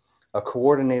be a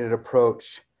coordinated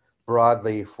approach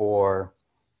broadly for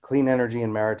clean energy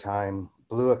and maritime,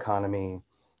 blue economy,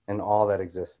 and all that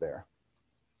exists there.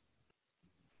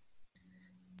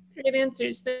 Great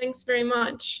answers. Thanks very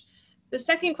much. The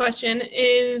second question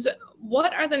is,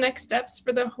 what are the next steps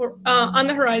for on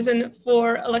the horizon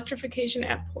for electrification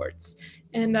at ports?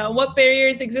 And what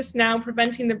barriers exist now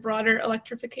preventing the broader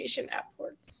electrification at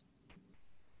ports?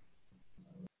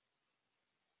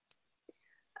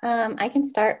 I can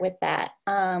start with that.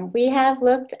 We have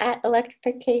looked at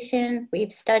electrification.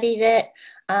 We've studied it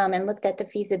and looked at the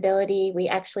feasibility. We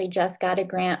actually just got a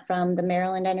grant from the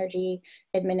Maryland Energy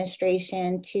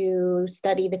Administration to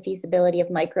study the feasibility of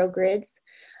microgrids.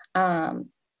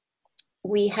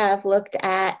 We have looked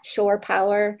at shore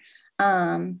power.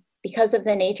 Because of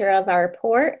the nature of our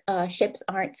port, ships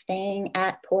aren't staying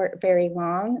at port very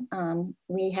long.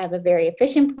 We have a very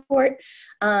efficient port.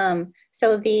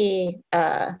 So the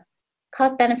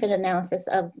cost benefit analysis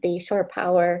of the shore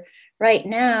power right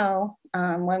now,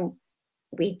 when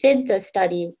we did the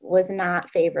study, was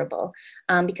not favorable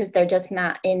because they're just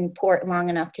not in port long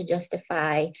enough to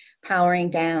justify powering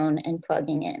down and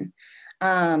plugging in.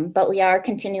 But we are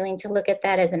continuing to look at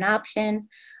that as an option.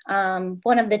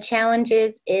 One of the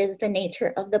challenges is the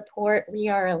nature of the port. We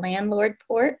are a landlord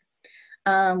port.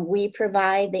 We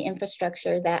provide the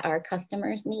infrastructure that our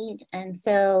customers need. And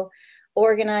so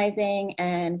organizing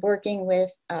and working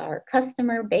with our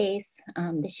customer base,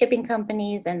 the shipping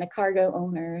companies and the cargo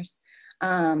owners,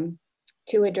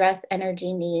 to address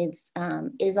energy needs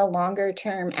is a longer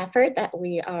term effort that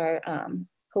we are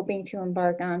hoping to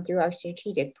embark on through our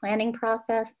strategic planning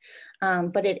process.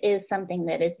 But it is something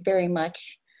that is very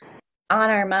much on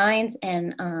our minds,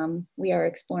 and we are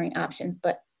exploring options,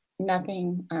 but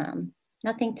nothing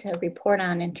to report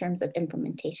on in terms of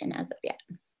implementation as of yet.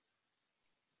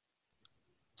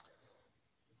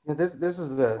 Yeah, this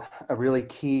is a really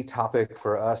key topic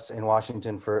for us in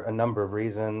Washington for a number of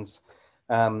reasons.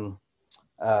 One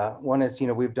is,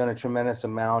 we've done a tremendous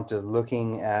amount of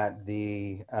looking at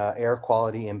the air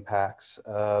quality impacts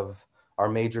of our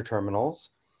major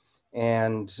terminals,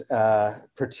 and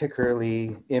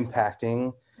particularly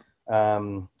impacting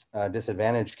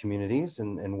disadvantaged communities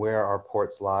and where our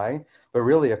ports lie, but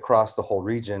really across the whole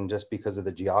region just because of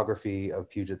the geography of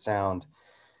Puget Sound.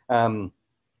 And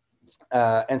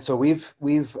so we've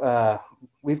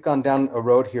gone down a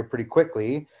road here pretty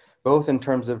quickly, both in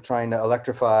terms of trying to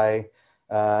electrify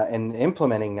and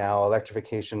implementing now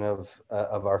electrification of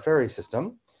our ferry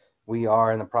system. We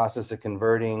are in the process of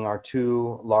converting our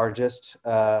two largest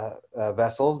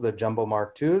vessels, the Jumbo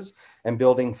Mark IIs, and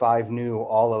building 5 new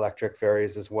all-electric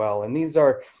ferries as well. And these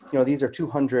are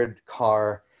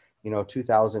 200-car,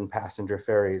 2,000 passenger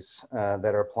ferries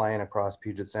that are plying across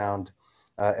Puget Sound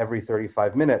every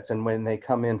 35 minutes. And when they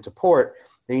come into port,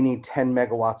 they need 10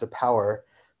 megawatts of power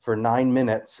for 9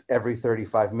 minutes every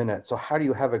 35 minutes. So how do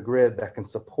you have a grid that can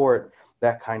support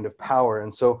that kind of power?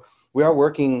 And so we are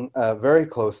working very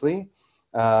closely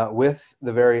with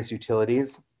the various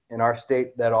utilities in our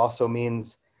state. That also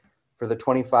means for the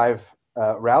 25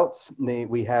 routes,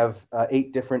 we have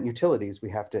 8 different utilities we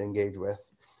have to engage with.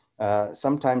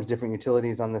 Sometimes different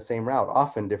utilities on the same route,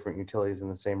 often different utilities in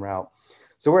the same route.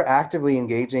 So we're actively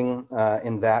engaging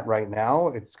in that right now.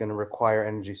 It's going to require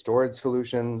energy storage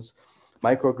solutions,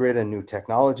 microgrid and new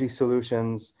technology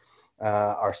solutions.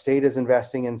 Our state is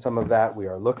investing in some of that. We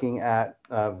are looking at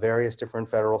various different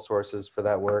federal sources for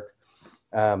that work.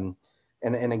 And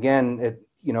again,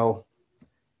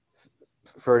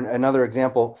 for another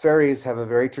example, ferries have a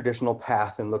very traditional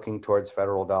path in looking towards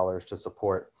federal dollars to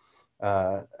support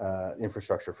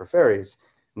infrastructure for ferries.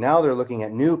 Now they're looking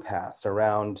at new paths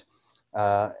around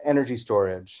energy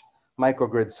storage,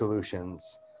 microgrid solutions.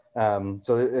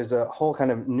 So there's a whole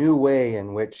kind of new way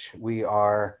in which we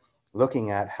are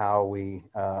looking at how we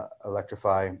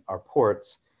electrify our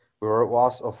ports. We were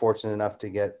also fortunate enough to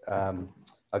get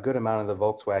a good amount of the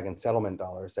Volkswagen settlement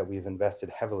dollars that we've invested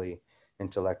heavily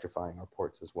into electrifying our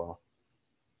ports as well.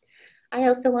 I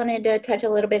also wanted to touch a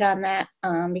little bit on that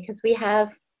because we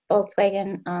have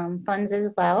Volkswagen funds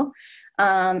as well.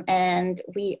 And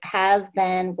we have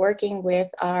been working with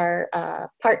our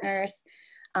partners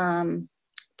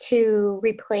to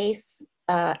replace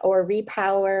or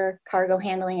repower cargo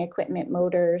handling equipment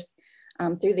motors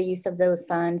through the use of those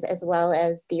funds, as well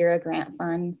as DERA grant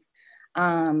funds.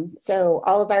 So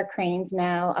all of our cranes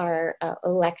now are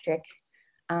electric.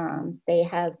 They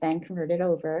have been converted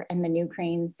over, and the new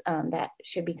cranes that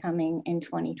should be coming in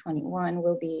 2021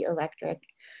 will be electric.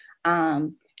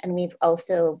 And we've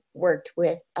also worked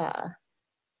with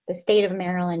the state of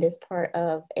Maryland as part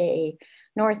of a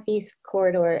Northeast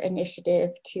Corridor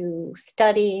initiative to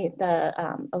study the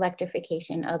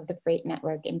electrification of the freight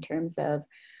network in terms of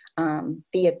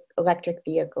electric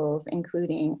vehicles,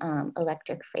 including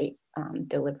electric freight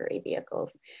delivery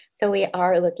vehicles. So we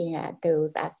are looking at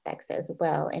those aspects as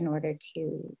well in order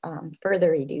to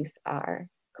further reduce our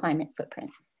climate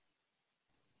footprint.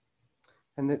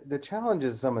 And the challenge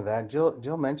is some of that.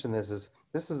 Jill mentioned this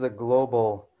is a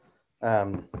global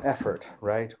effort,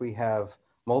 right? We have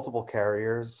multiple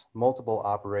carriers, multiple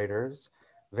operators,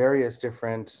 various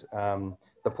different,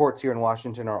 the ports here in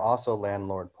Washington are also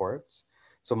landlord ports.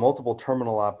 So multiple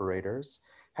terminal operators.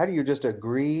 How do you just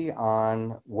agree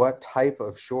on what type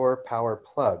of shore power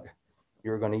plug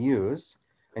you're going to use?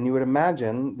 And you would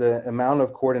imagine the amount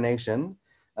of coordination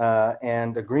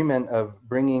and agreement of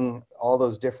bringing all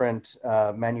those different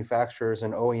manufacturers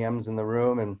and OEMs in the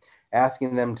room and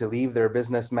asking them to leave their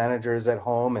business managers at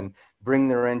home and bring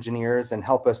their engineers and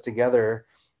help us together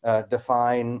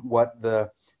define what the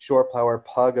shore power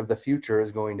plug of the future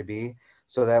is going to be,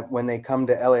 so that when they come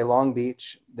to LA Long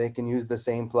Beach, they can use the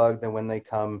same plug than when they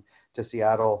come to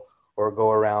Seattle or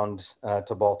go around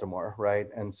to Baltimore, right?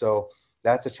 And so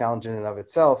that's a challenge in and of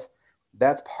itself.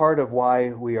 That's part of why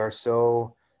we are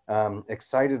so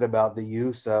excited about the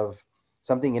use of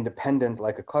something independent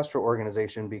like a cluster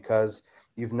organization, because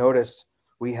you've noticed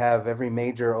we have every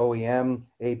major OEM,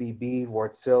 ABB,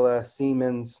 Wärtsilä,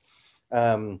 Siemens,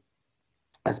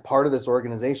 as part of this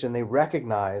organization, they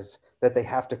recognize that they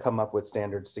have to come up with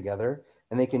standards together,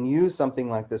 and they can use something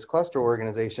like this cluster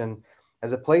organization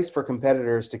as a place for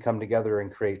competitors to come together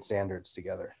and create standards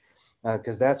together.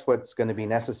 Because that's what's going to be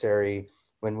necessary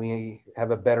when we have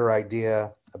a better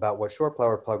idea about what shore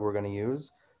power plug we're going to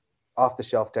use,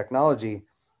 off-the-shelf technology,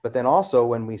 but then also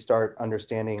when we start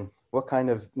understanding what kind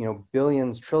of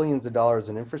billions, trillions of dollars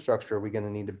in infrastructure are we going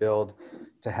to need to build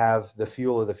to have the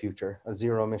fuel of the future, a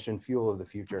zero-emission fuel of the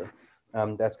future.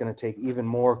 That's going to take even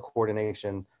more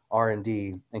coordination,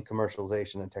 R&D, and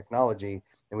commercialization and technology,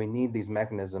 and we need these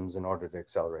mechanisms in order to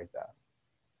accelerate that.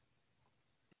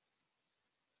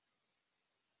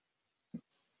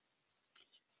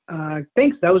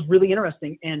 Thanks, that was really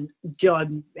interesting. And Jill,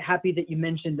 I'm happy that you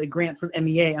mentioned the grant from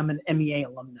MEA. I'm an MEA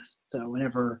alumnus, so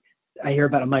whenever I hear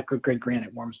about a microgrid grant,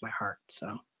 it warms my heart.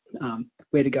 So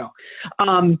way to go.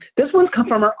 This one's come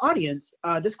from our audience,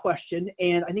 this question,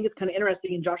 and I think it's kind of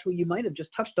interesting, and Joshua, you might have just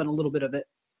touched on a little bit of it.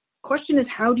 Question is,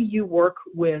 how do you work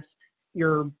with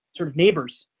your sort of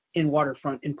neighbors in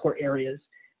waterfront and port areas?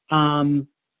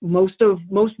 Most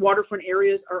waterfront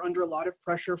areas are under a lot of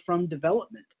pressure from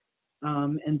development.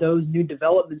 And those new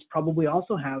developments probably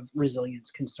also have resilience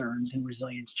concerns and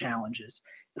resilience challenges.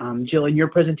 Jill, in your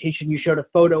presentation, you showed a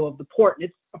photo of the port, and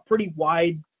it's a pretty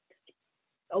wide,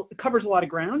 it covers a lot of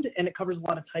ground, and it covers a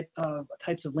lot of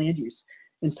types of land use.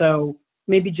 And so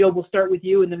maybe, Jill, we'll start with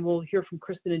you, and then we'll hear from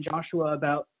Kristen and Joshua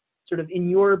about sort of in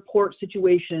your port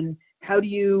situation, how do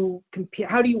you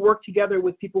work together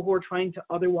with people who are trying to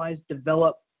otherwise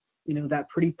develop, that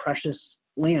pretty precious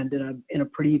land in a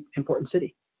pretty important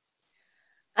city?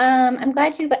 I'm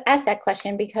glad you asked that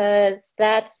question because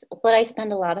that's what I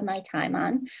spend a lot of my time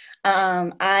on.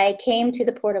 I came to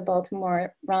the Port of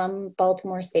Baltimore from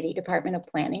Baltimore City Department of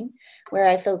Planning, where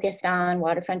I focused on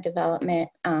waterfront development,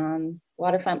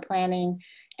 waterfront planning,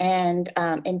 and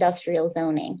industrial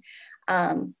zoning.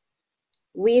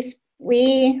 We,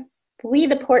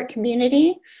 the port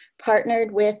community,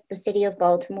 partnered with the City of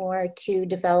Baltimore to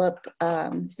develop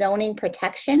zoning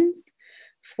protections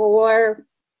for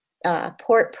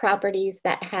port properties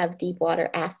that have deep water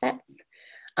assets,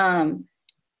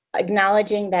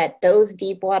 acknowledging that those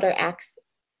deep water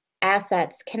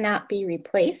assets cannot be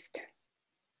replaced.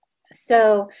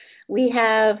 So we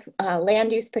have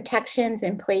land use protections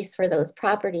in place for those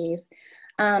properties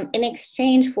in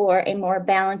exchange for a more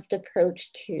balanced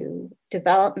approach to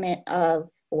development of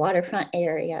waterfront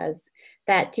areas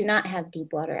that do not have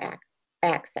deep water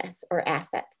access or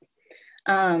assets.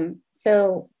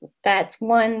 So that's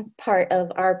one part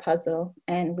of our puzzle,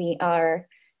 and we are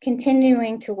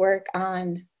continuing to work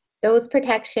on those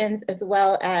protections as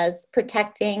well as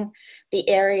protecting the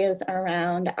areas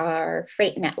around our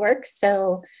freight network.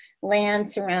 So land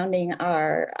surrounding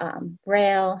our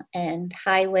rail and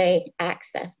highway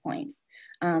access points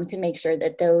to make sure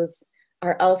that those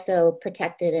are also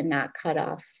protected and not cut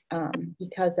off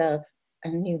because of a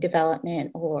new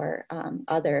development or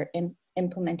other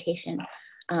implementation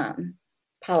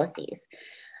policies.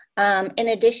 In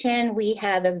addition, we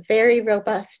have a very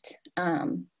robust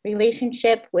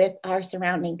relationship with our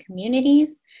surrounding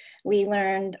communities. We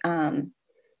learned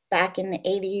back in the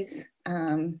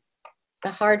 80s the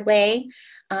hard way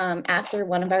after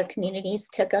one of our communities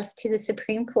took us to the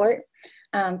Supreme Court.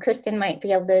 Kristen might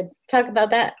be able to talk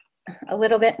about that a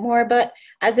little bit more, but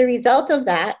as a result of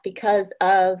that, because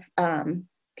of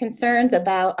concerns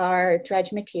about our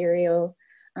dredge material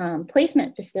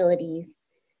placement facilities,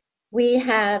 we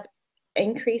have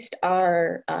increased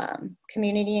our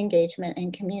community engagement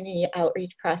and community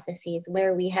outreach processes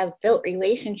where we have built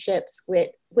relationships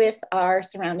with our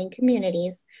surrounding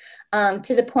communities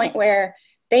to the point where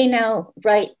they now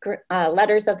write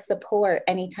letters of support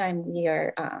anytime we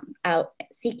are out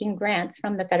seeking grants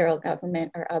from the federal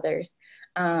government or others.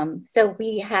 So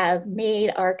we have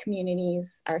made our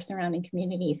communities, our surrounding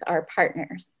communities, our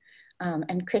partners.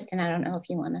 And Kristen, I don't know if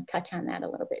you want to touch on that a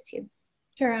little bit too.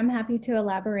 Sure, I'm happy to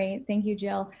elaborate. Thank you,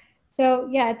 Jill. So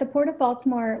yeah, at the Port of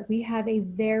Baltimore, we have a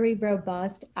very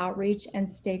robust outreach and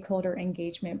stakeholder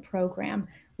engagement program.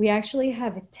 We actually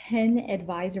have 10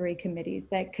 advisory committees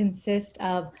that consist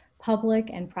of public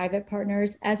and private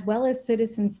partners, as well as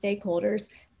citizen stakeholders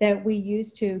that we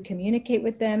use to communicate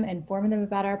with them, inform them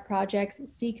about our projects,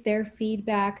 seek their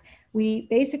feedback. We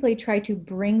basically try to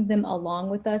bring them along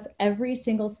with us every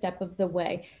single step of the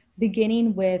way,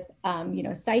 beginning with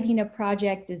citing a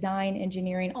project, design,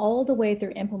 engineering, all the way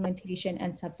through implementation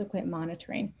and subsequent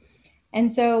monitoring.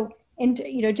 And so,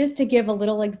 just to give a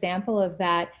little example of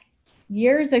that,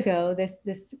 years ago,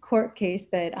 this court case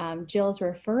that Jill's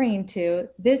referring to,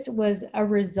 this was a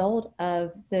result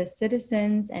of the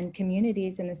citizens and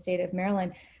communities in the state of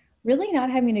Maryland really not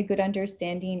having a good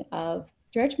understanding of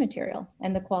dredge material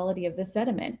and the quality of the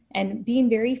sediment, and being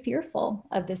very fearful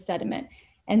of the sediment.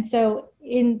 And so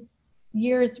in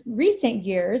recent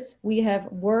years, we have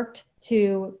worked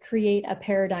to create a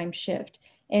paradigm shift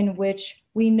in which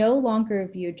we no longer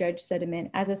view dredge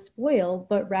sediment as a spoil,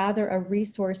 but rather a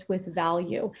resource with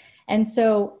value. And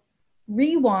so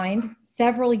rewind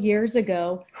several years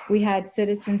ago, we had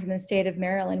citizens in the state of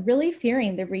Maryland really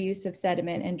fearing the reuse of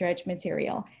sediment and dredge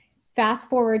material. Fast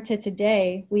forward to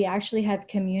today, we actually have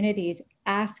communities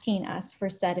asking us for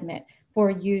sediment for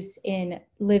use in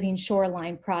living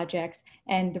shoreline projects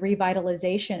and the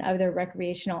revitalization of their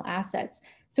recreational assets.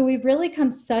 So we've really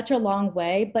come such a long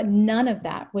way, but none of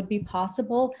that would be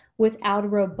possible without a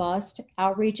robust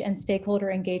outreach and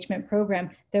stakeholder engagement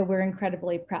program that we're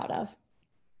incredibly proud of.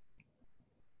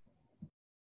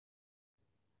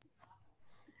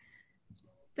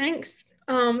 Thanks.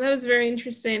 That was very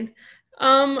interesting.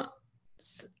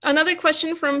 Another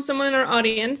question from someone in our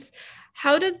audience.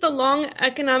 How does the long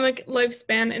economic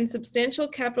lifespan and substantial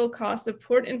capital costs of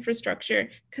port infrastructure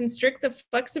constrict the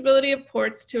flexibility of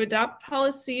ports to adopt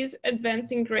policies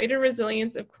advancing greater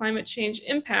resilience of climate change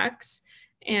impacts?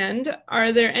 And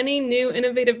are there any new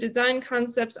innovative design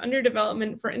concepts under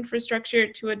development for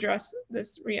infrastructure to address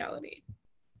this reality?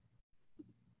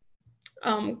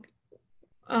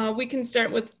 We can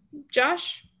start with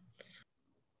Josh.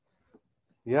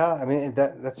 Yeah, I mean,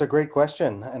 that's a great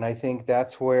question. And I think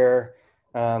that's where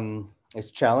it's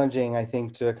challenging, I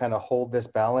think, to kind of hold this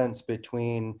balance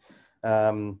between,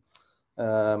 needing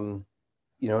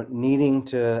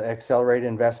to accelerate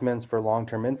investments for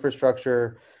long-term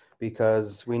infrastructure,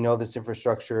 because we know this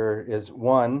infrastructure is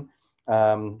the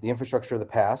infrastructure of the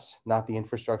past, not the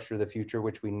infrastructure of the future,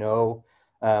 which we know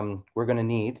we're going to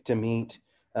need to meet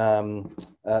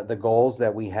the goals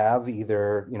that we have,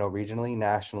 either regionally,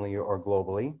 nationally, or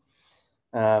globally.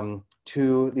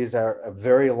 Two, these are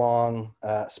very long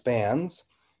spans.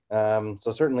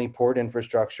 So certainly port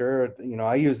infrastructure,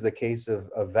 I use the case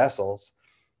of vessels.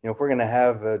 If we're going to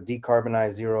have a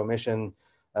decarbonized zero emission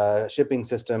shipping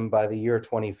system by the year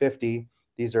 2050,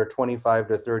 these are 25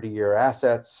 to 30-year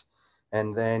assets.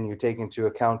 And then you take into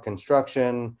account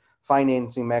construction,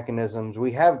 financing mechanisms.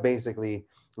 We have basically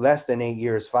less than 8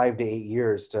 years, 5 to 8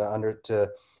 years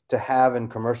to have and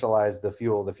commercialize the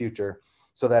fuel of the future,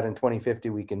 so that in 2050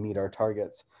 we can meet our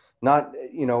targets. Not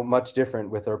much different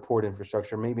with our port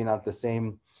infrastructure, maybe not the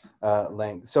same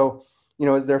length. So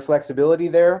is there flexibility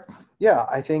there? Yeah,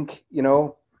 I think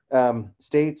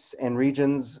states and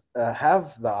regions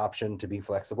have the option to be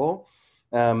flexible.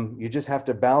 You just have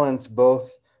to balance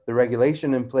both the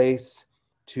regulation in place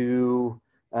to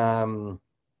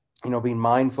being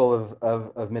mindful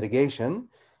of mitigation,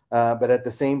 but at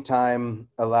the same time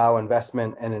allow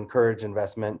investment and encourage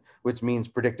investment, which means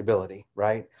predictability,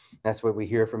 right? That's what we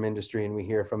hear from industry and we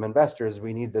hear from investors.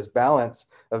 We need this balance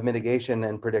of mitigation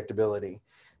and predictability.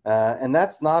 And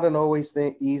that's not an always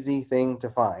easy thing to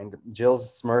find.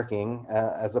 Jill's smirking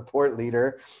as a port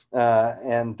leader,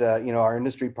 and our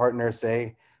industry partners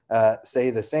say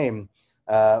the same,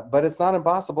 but it's not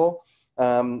impossible.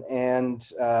 And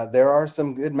there are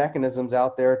some good mechanisms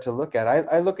out there to look at.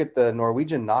 I look at the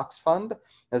Norwegian NOx fund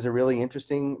as a really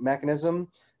interesting mechanism.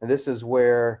 And this is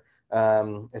where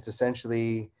it's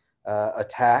essentially a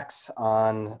tax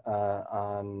on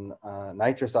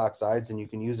nitrous oxides, and you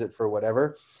can use it for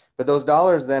whatever. But those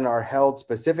dollars then are held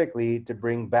specifically to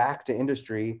bring back to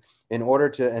industry in order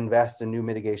to invest in new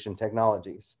mitigation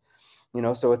technologies.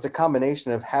 So it's a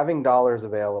combination of having dollars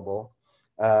available,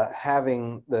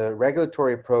 having the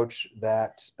regulatory approach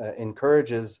that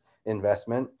encourages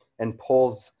investment and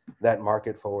pulls that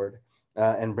market forward,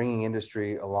 and bringing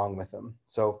industry along with them.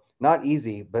 So not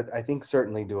easy, but I think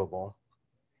certainly doable.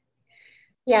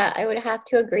 Yeah, I would have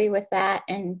to agree with that.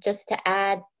 And just to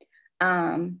add,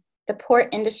 the port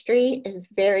industry is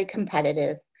very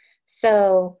competitive.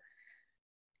 So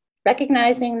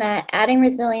recognizing that adding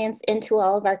resilience into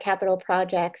all of our capital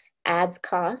projects adds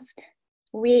cost,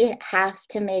 we have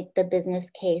to make the business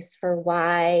case for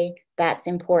why that's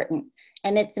important.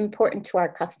 And it's important to our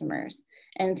customers.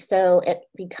 And so it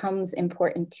becomes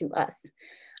important to us.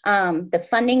 The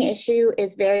funding issue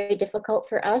is very difficult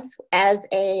for us as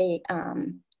a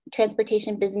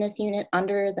transportation business unit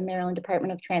under the Maryland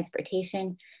Department of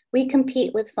Transportation. We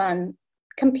compete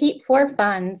for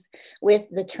funds with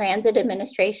the Transit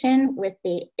Administration, with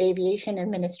the Aviation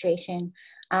Administration,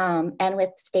 and with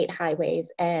state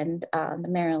highways and the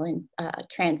Maryland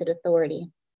Transit Authority.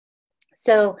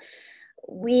 So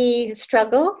We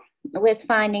struggle with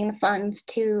finding the funds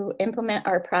to implement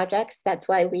our projects. That's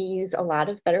why we use a lot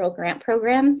of federal grant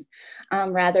programs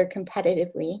rather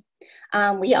competitively.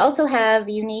 We also have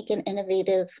unique and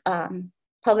innovative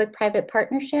public-private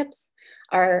partnerships.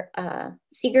 Our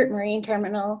Seagirt Marine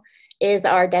Terminal is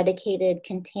our dedicated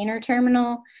container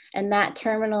terminal, and that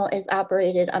terminal is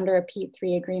operated under a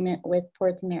P3 agreement with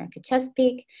Ports America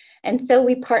Chesapeake. And so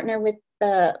we partner with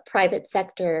the private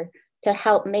sector to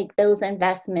help make those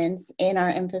investments in our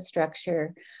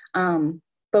infrastructure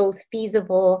both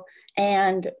feasible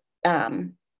and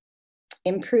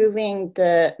improving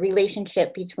the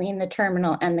relationship between the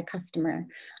terminal and the customer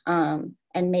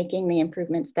and making the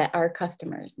improvements that our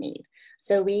customers need.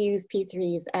 So we use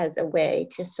P3s as a way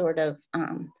to sort of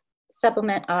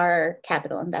supplement our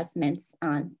capital investments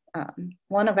on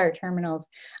one of our terminals,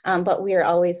 but we are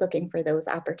always looking for those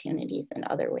opportunities and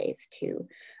other ways to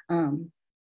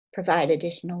provide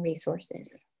additional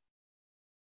resources.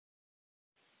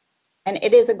 And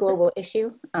it is a global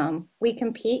issue. We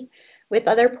compete with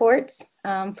other ports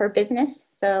for business,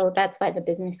 so that's why the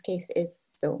business case is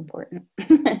so important.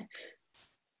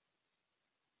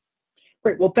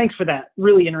 Great, well, thanks for that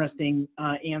really interesting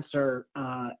answer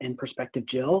and perspective,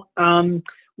 Jill.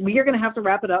 We are gonna have to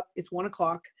wrap it up. It's 1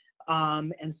 o'clock.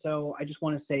 And so I just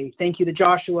want to say thank you to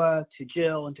Joshua, to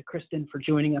Jill, and to Kristen for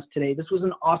joining us today. This was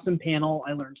an awesome panel.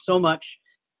 I learned so much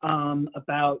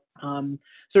about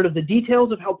sort of the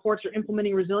details of how ports are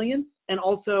implementing resilience and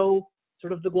also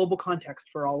sort of the global context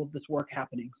for all of this work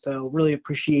happening. So really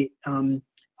appreciate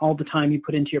all the time you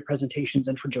put into your presentations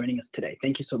and for joining us today.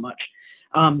 Thank you so much.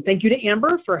 Thank you to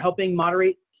Amber for helping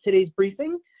moderate today's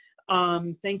briefing.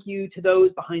 Thank you to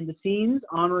those behind the scenes,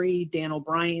 Henri, Dan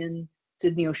O'Brien,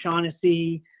 Sydney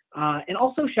O'Shaughnessy, and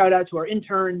also shout out to our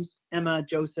interns, Emma,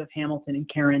 Joseph, Hamilton, and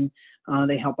Karen.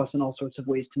 They help us in all sorts of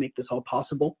ways to make this all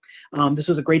possible. This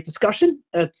was a great discussion.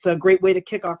 It's a great way to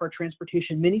kick off our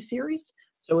transportation mini-series.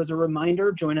 So as a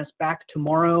reminder, join us back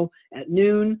tomorrow at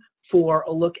noon for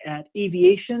a look at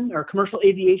aviation or commercial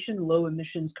aviation, low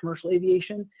emissions commercial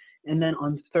aviation. And then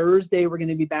on Thursday, we're going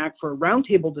to be back for a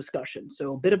roundtable discussion.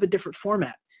 So a bit of a different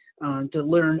format. To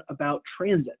learn about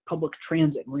transit, public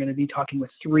transit. We're going to be talking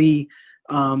with 3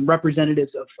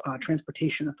 representatives of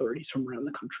transportation authorities from around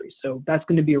the country. So that's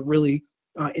going to be a really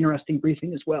interesting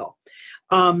briefing as well.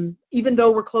 Even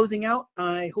though we're closing out,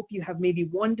 I hope you have maybe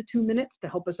 1 to 2 minutes to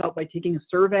help us out by taking a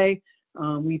survey.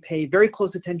 We pay very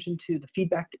close attention to the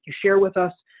feedback that you share with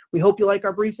us. We hope you like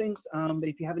our briefings, but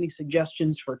if you have any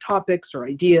suggestions for topics or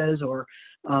ideas or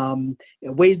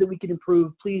ways that we can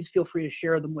improve, please feel free to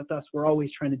share them with us. We're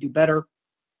always trying to do better,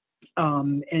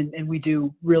 and we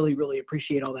do really, really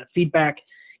appreciate all that feedback.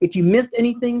 If you missed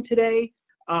anything today,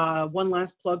 one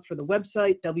last plug for the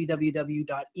website, www.eesi.org.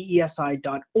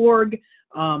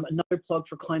 Another plug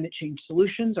for Climate Change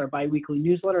Solutions, our biweekly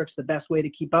newsletter. It's the best way to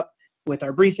keep up with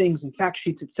our briefings and fact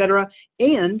sheets, etc.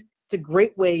 And it's a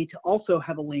great way to also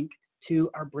have a link to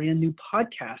our brand new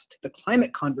podcast, The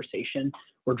Climate Conversation.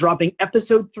 We're dropping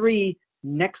episode 3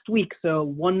 next week. So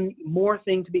one more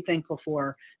thing to be thankful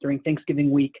for during Thanksgiving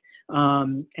week.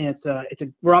 And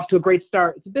we're off to a great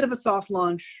start. It's a bit of a soft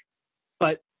launch,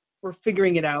 but we're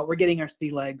figuring it out. We're getting our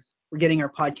sea legs. We're getting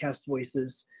our podcast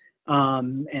voices,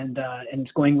 and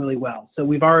it's going really well. So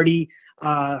we've already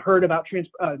heard about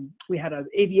we had an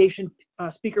aviation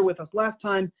speaker with us last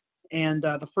time, and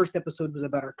the first episode was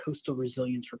about our coastal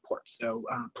resilience report. So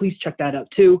please check that out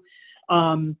too.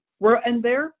 We'll end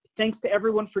there. Thanks to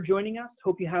everyone for joining us.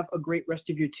 Hope you have a great rest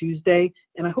of your Tuesday,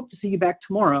 and I hope to see you back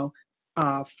tomorrow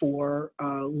for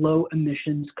low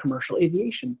emissions commercial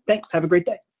aviation. Thanks. Have a great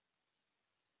day.